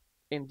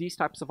in these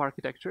types of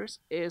architectures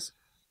is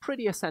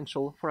pretty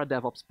essential for a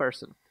DevOps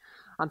person.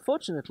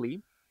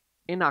 Unfortunately,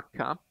 in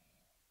Akka,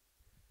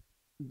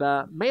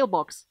 the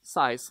mailbox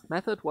size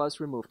method was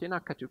removed in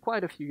Akka 2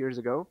 quite a few years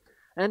ago,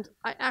 and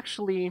I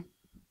actually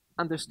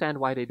understand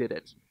why they did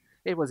it.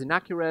 It was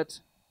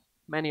inaccurate.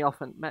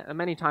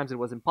 Many times it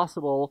was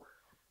impossible.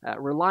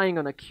 Relying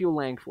on a queue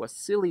length was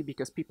silly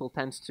because people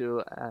tend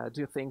to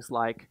do things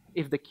like,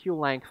 if the queue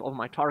length of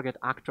my target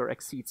actor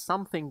exceeds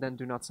something, then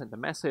do not send a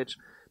message.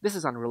 This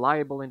is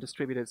unreliable in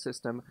distributed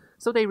system,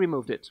 so they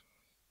removed it.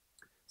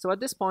 So at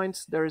this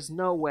point, there is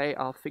no way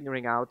of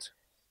figuring out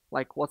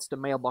like what's the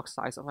mailbox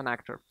size of an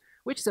actor,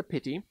 which is a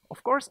pity,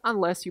 of course,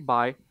 unless you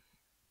buy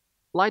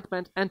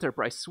Lightband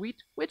Enterprise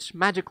Suite, which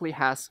magically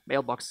has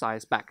mailbox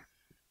size back.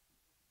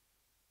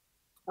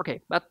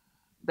 Okay, but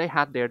they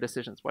had their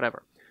decisions,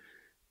 whatever.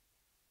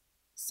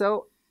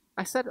 So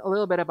I said a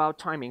little bit about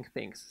timing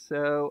things.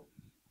 So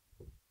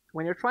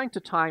when you're trying to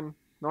time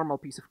normal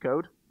piece of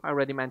code, I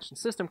already mentioned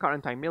system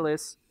current time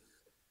millis,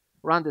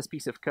 run this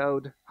piece of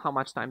code, how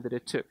much time did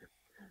it took.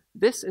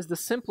 This is the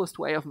simplest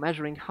way of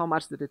measuring how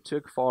much did it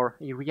took for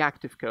a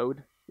reactive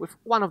code with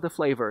one of the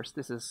flavors.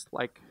 This is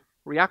like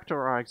Reactor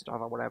or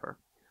RxJava, whatever.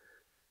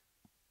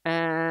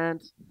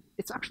 And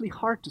it's actually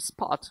hard to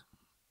spot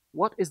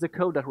what is the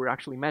code that we're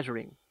actually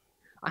measuring.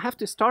 I have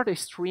to start a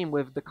stream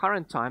with the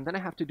current time, then I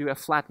have to do a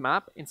flat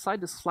map.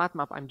 Inside this flat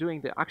map, I'm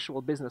doing the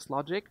actual business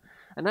logic,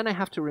 and then I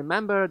have to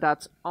remember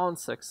that on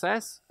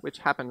success, which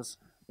happens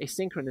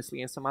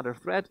asynchronously in some other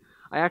thread,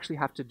 I actually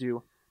have to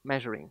do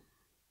measuring.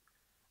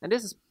 And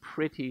this is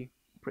pretty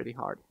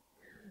hard.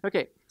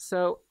 Okay,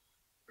 so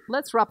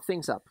let's wrap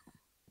things up.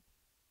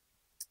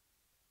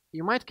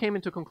 You might come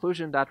into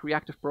conclusion that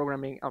reactive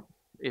programming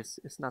is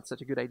not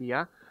such a good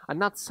idea. I'm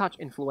not such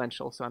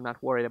influential, so I'm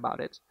not worried about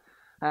it.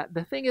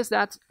 The thing is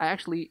that I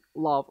actually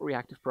love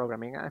reactive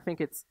programming. I think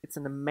it's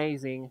an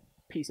amazing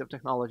piece of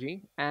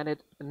technology, and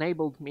it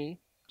enabled me,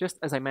 just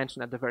as I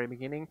mentioned at the very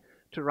beginning,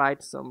 to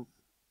write some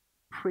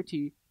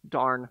pretty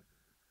darn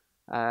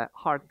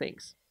hard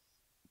things,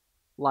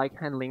 like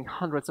handling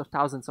hundreds of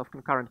thousands of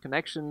concurrent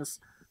connections,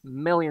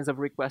 millions of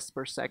requests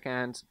per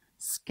second,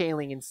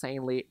 scaling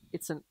insanely.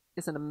 It's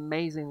an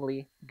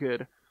amazingly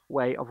good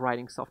way of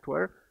writing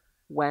software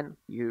when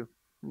you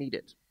need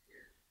it.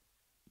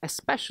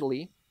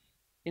 Especially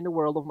in the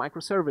world of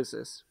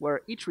microservices,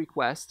 where each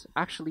request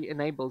actually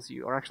enables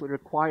you or actually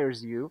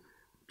requires you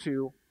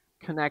to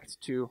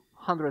connect to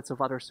hundreds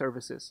of other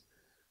services.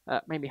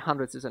 Maybe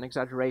hundreds is an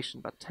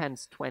exaggeration, but 10,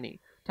 20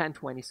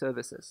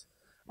 services.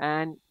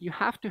 And you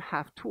have to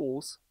have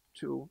tools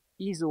to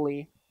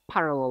easily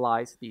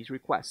parallelize these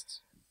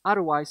requests.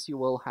 Otherwise, you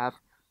will have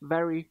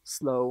very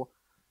slow,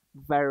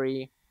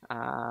 very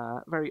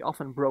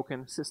often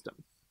broken system,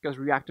 because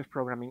reactive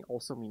programming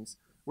also means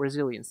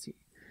resiliency.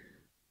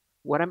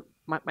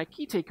 My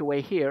key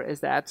takeaway here is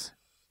that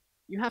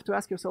you have to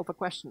ask yourself a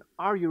question: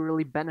 are you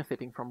really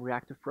benefiting from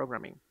reactive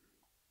programming?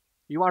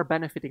 You are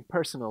benefiting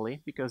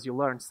personally because you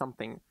learned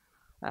something,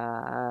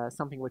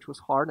 something which was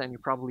hard, and you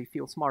probably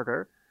feel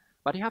smarter.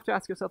 But you have to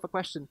ask yourself a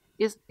question: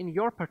 is in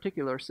your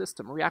particular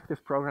system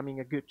reactive programming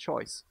a good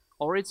choice,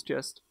 or it's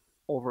just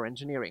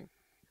over-engineering?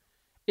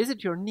 Is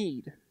it your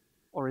need,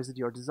 or is it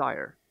your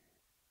desire?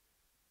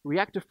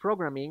 Reactive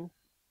programming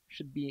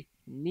should be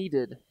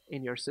needed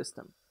in your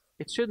system.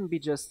 It shouldn't be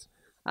just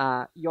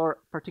your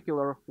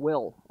particular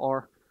will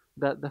or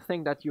the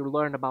thing that you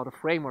learned about a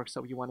framework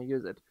so you want to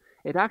use it.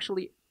 It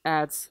actually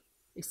adds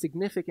a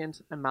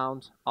significant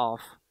amount of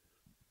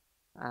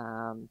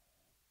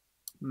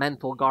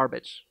mental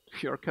garbage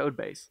to your code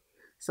base.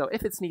 So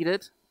if it's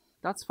needed,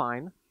 that's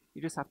fine.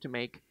 You just have to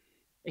make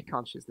a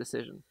conscious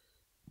decision.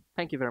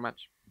 Thank you very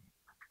much.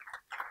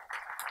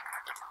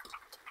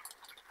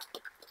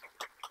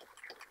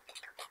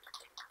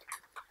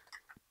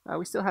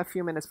 We still have a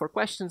few minutes for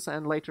questions,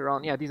 and later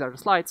on, yeah, these are the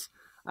slides.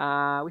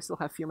 We still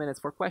have a few minutes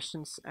for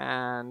questions,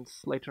 and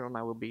later on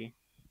I will be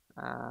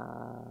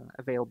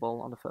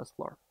available on the first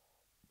floor.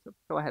 So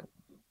go ahead.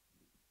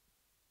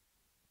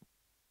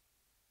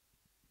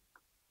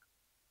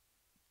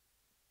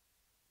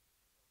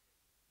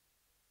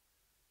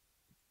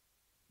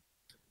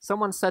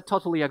 Someone said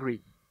totally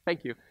agree.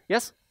 Thank you.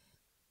 Yes?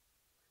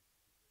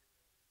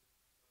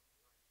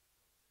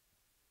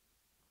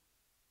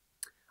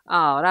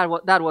 Oh,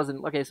 that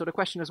wasn't okay. So the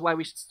question is why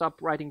we should stop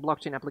writing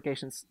blockchain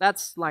applications.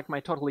 That's like my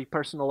totally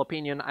personal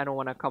opinion. I don't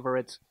want to cover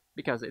it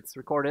because it's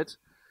recorded.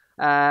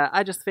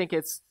 I just think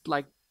it's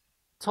like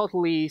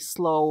totally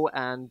slow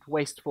and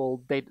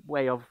wasteful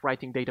way of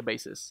writing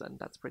databases, and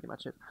that's pretty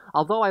much it.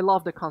 Although I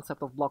love the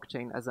concept of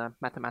blockchain as a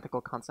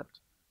mathematical concept.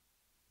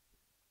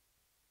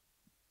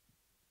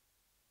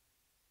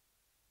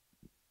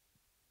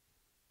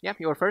 Yeah,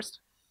 you were first.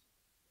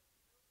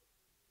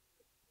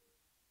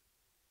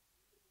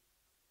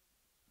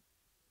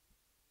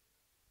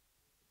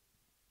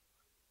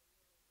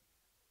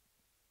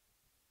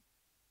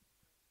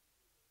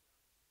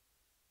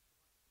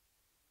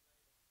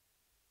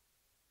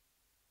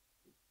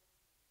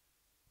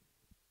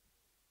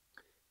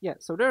 Yeah,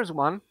 so there's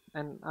one,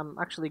 and I'm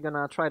actually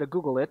gonna try to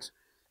Google it.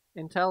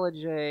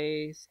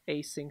 IntelliJ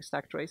async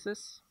stack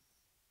traces.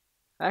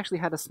 I actually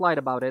had a slide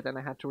about it, and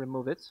I had to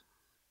remove it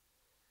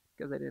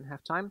because I didn't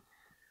have time.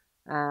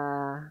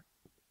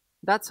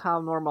 That's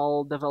how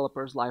normal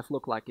developer's life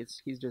look like.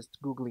 He's just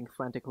Googling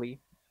frantically.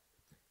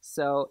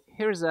 So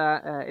here's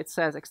it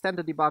says extend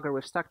the debugger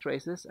with stack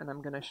traces, and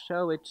I'm gonna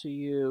show it to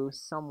you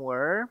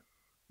somewhere.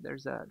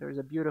 There's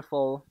a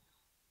beautiful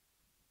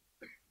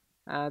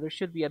there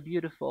should be a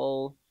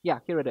beautiful, yeah,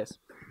 here it is.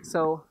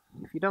 So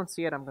if you don't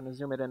see it, I'm going to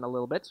zoom it in a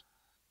little bit.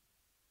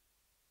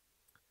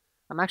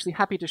 I'm actually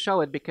happy to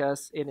show it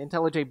because in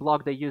IntelliJ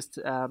blog they used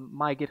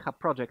my GitHub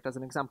project as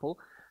an example.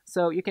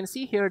 So you can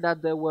see here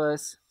that there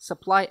was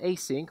supply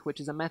async,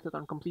 which is a method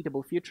on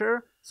completable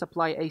future,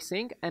 supply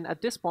async, and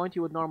at this point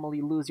you would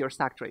normally lose your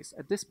stack trace.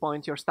 At this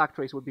point your stack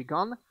trace would be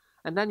gone,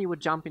 and then you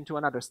would jump into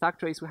another stack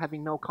trace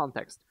having no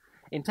context.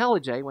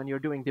 IntelliJ, when you're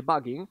doing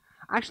debugging,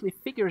 actually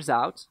figures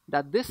out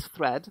that this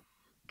thread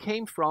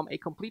came from a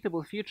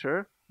completable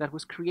future that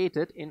was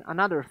created in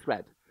another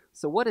thread.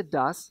 So what it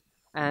does,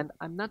 and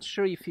I'm not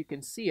sure if you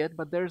can see it,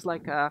 but there's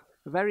like a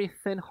very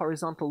thin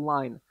horizontal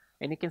line.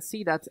 And you can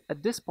see that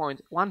at this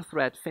point, one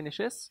thread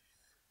finishes,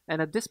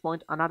 and at this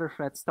point, another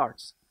thread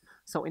starts.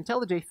 So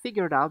IntelliJ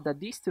figured out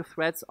that these two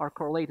threads are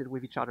correlated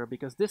with each other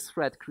because this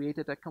thread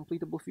created a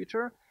completable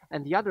future,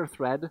 and the other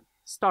thread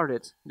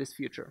started this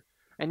future.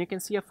 And you can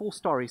see a full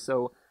story.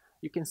 So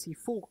you can see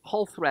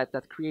whole thread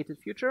that created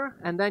future,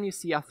 and then you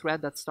see a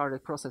thread that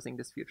started processing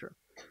this future.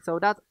 So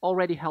that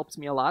already helps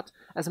me a lot.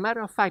 As a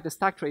matter of fact, the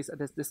stack trace,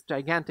 this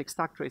gigantic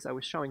stack trace I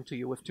was showing to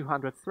you with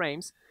 200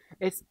 frames,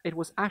 it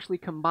was actually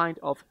combined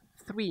of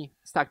 3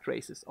 stack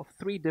traces of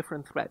 3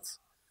 different threads.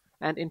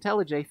 And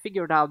IntelliJ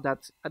figured out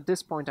that at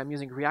this point I'm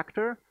using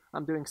Reactor,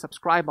 I'm doing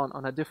subscribe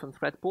on a different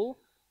thread pool.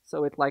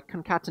 So it like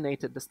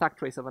concatenated the stack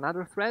trace of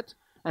another thread,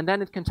 and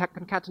then it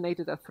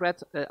concatenated a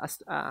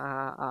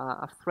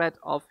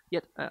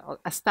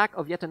stack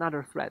of yet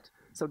another thread.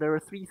 So there are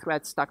 3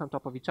 threads stuck on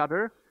top of each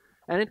other,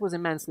 and it was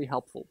immensely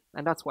helpful.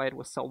 And that's why it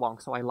was so long,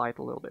 so I lied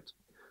a little bit.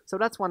 So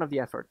that's one of the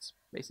efforts,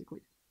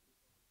 basically.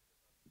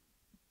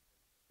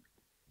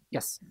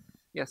 Yes,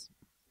 yes.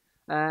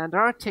 And there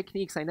are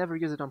techniques, I never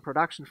use it on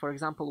production. For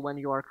example, when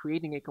you are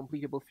creating a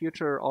completable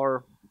future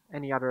or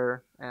any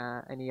other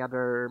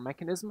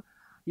mechanism,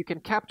 you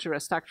can capture a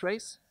stack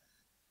trace,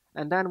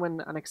 and then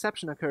when an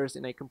exception occurs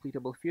in a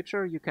completable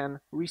future, you can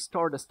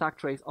restore the stack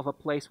trace of a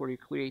place where you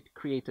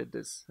created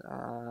this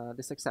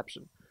this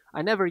exception.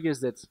 I never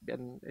used it,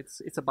 and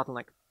it's a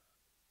bottleneck.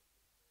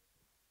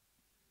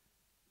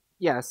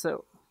 Yeah,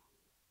 so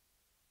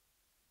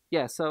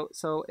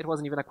it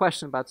wasn't even a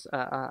question, but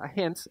a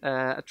hint.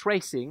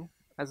 Tracing,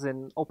 as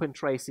in open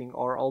tracing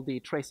or all the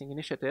tracing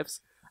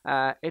initiatives,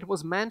 it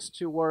was meant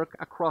to work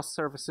across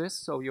services.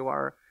 So you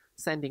are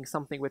sending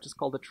something which is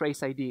called a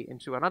trace ID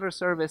into another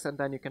service, and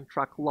then you can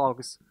track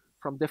logs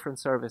from different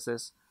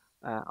services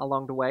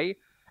along the way.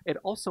 It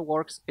also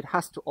works, it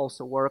has to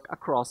also work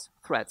across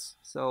threads.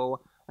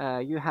 So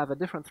you have a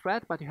different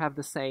thread, but you have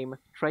the same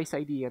trace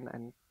ID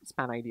and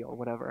span ID or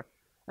whatever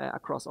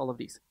across all of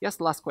these. Yes,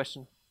 the last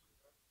question.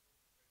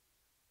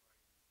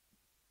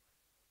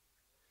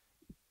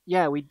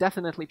 Yeah, we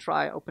definitely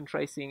try open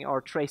tracing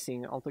or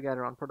tracing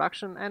altogether on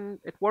production, and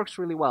it works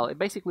really well. It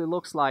basically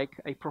looks like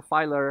a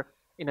profiler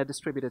in a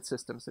distributed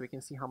system, so we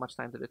can see how much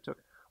time that it took.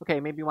 Okay,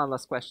 maybe one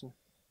last question.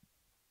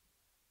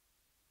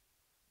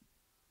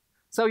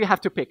 So you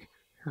have to pick.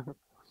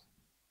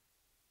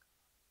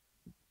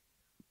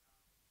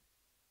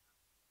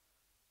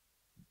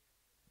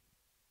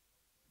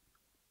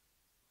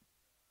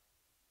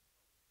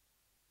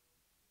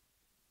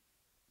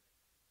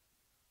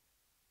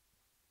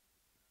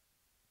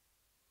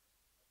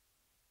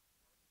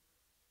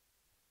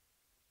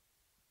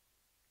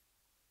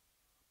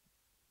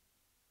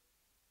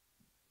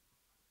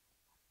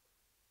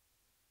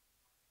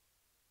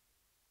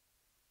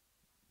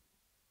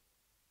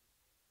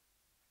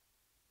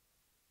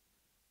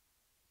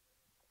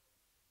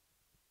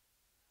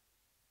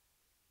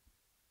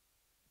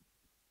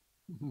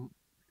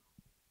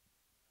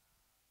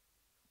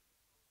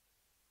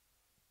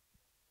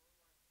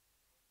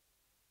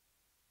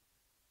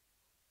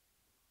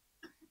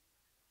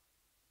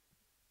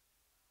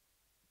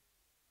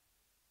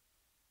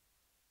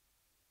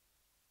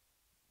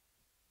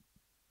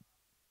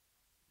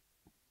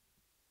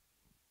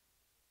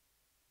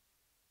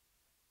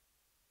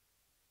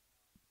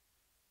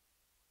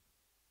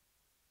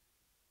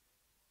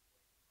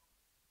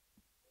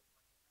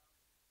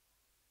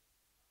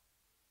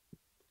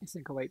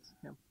 Async await,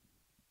 yeah.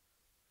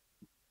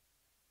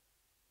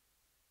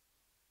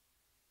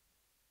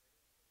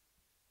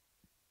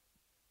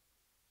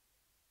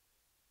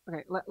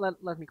 Okay,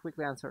 let me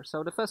quickly answer.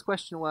 So the first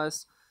question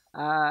was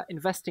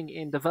investing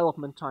in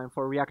development time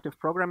for reactive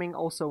programming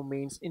also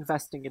means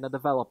investing in a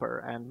developer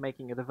and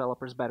making the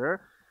developers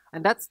better.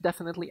 And that's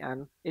definitely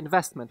an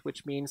investment,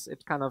 which means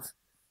it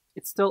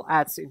still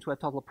adds into a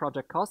total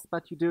project cost,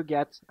 but you do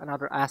get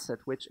another asset,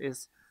 which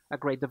is a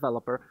great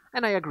developer.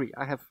 And I agree,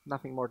 I have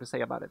nothing more to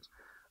say about it.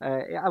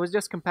 I was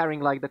just comparing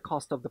like the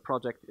cost of the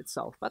project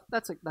itself, but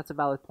that's a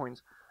valid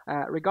point.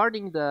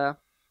 Regarding the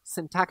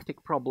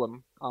syntactic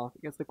problem,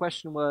 because the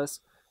question was,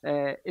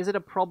 is it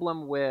a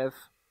problem with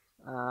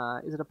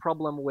the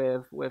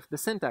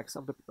syntax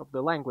of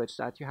the language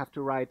that you have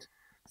to write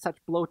such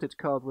bloated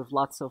code with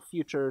lots of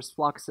futures,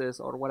 fluxes,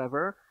 or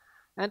whatever?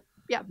 And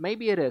yeah,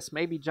 maybe it is.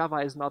 Maybe Java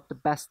is not the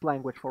best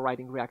language for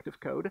writing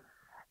reactive code.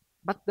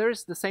 But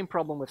there's the same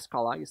problem with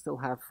Scala. You still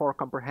have for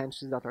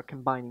comprehensions that are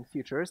combining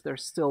futures.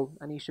 There's still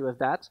an issue with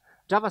that.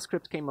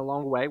 JavaScript came a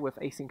long way with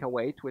async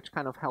await, which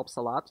kind of helps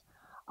a lot.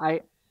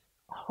 I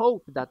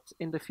hope that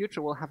in the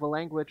future we'll have a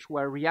language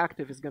where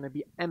reactive is going to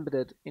be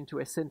embedded into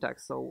a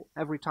syntax. So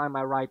every time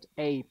I write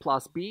A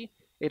plus B,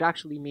 it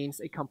actually means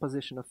a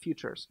composition of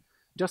futures.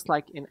 Just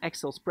like in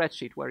Excel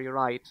spreadsheet where you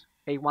write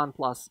A1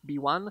 plus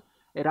B1,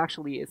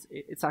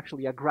 it's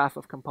actually a graph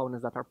of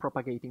components that are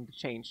propagating the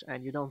change,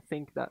 and you don't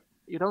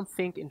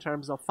think in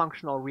terms of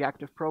functional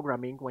reactive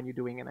programming when you're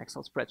doing an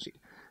Excel spreadsheet.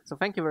 So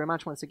thank you very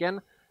much once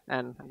again,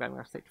 and I'm going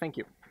to say thank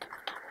you.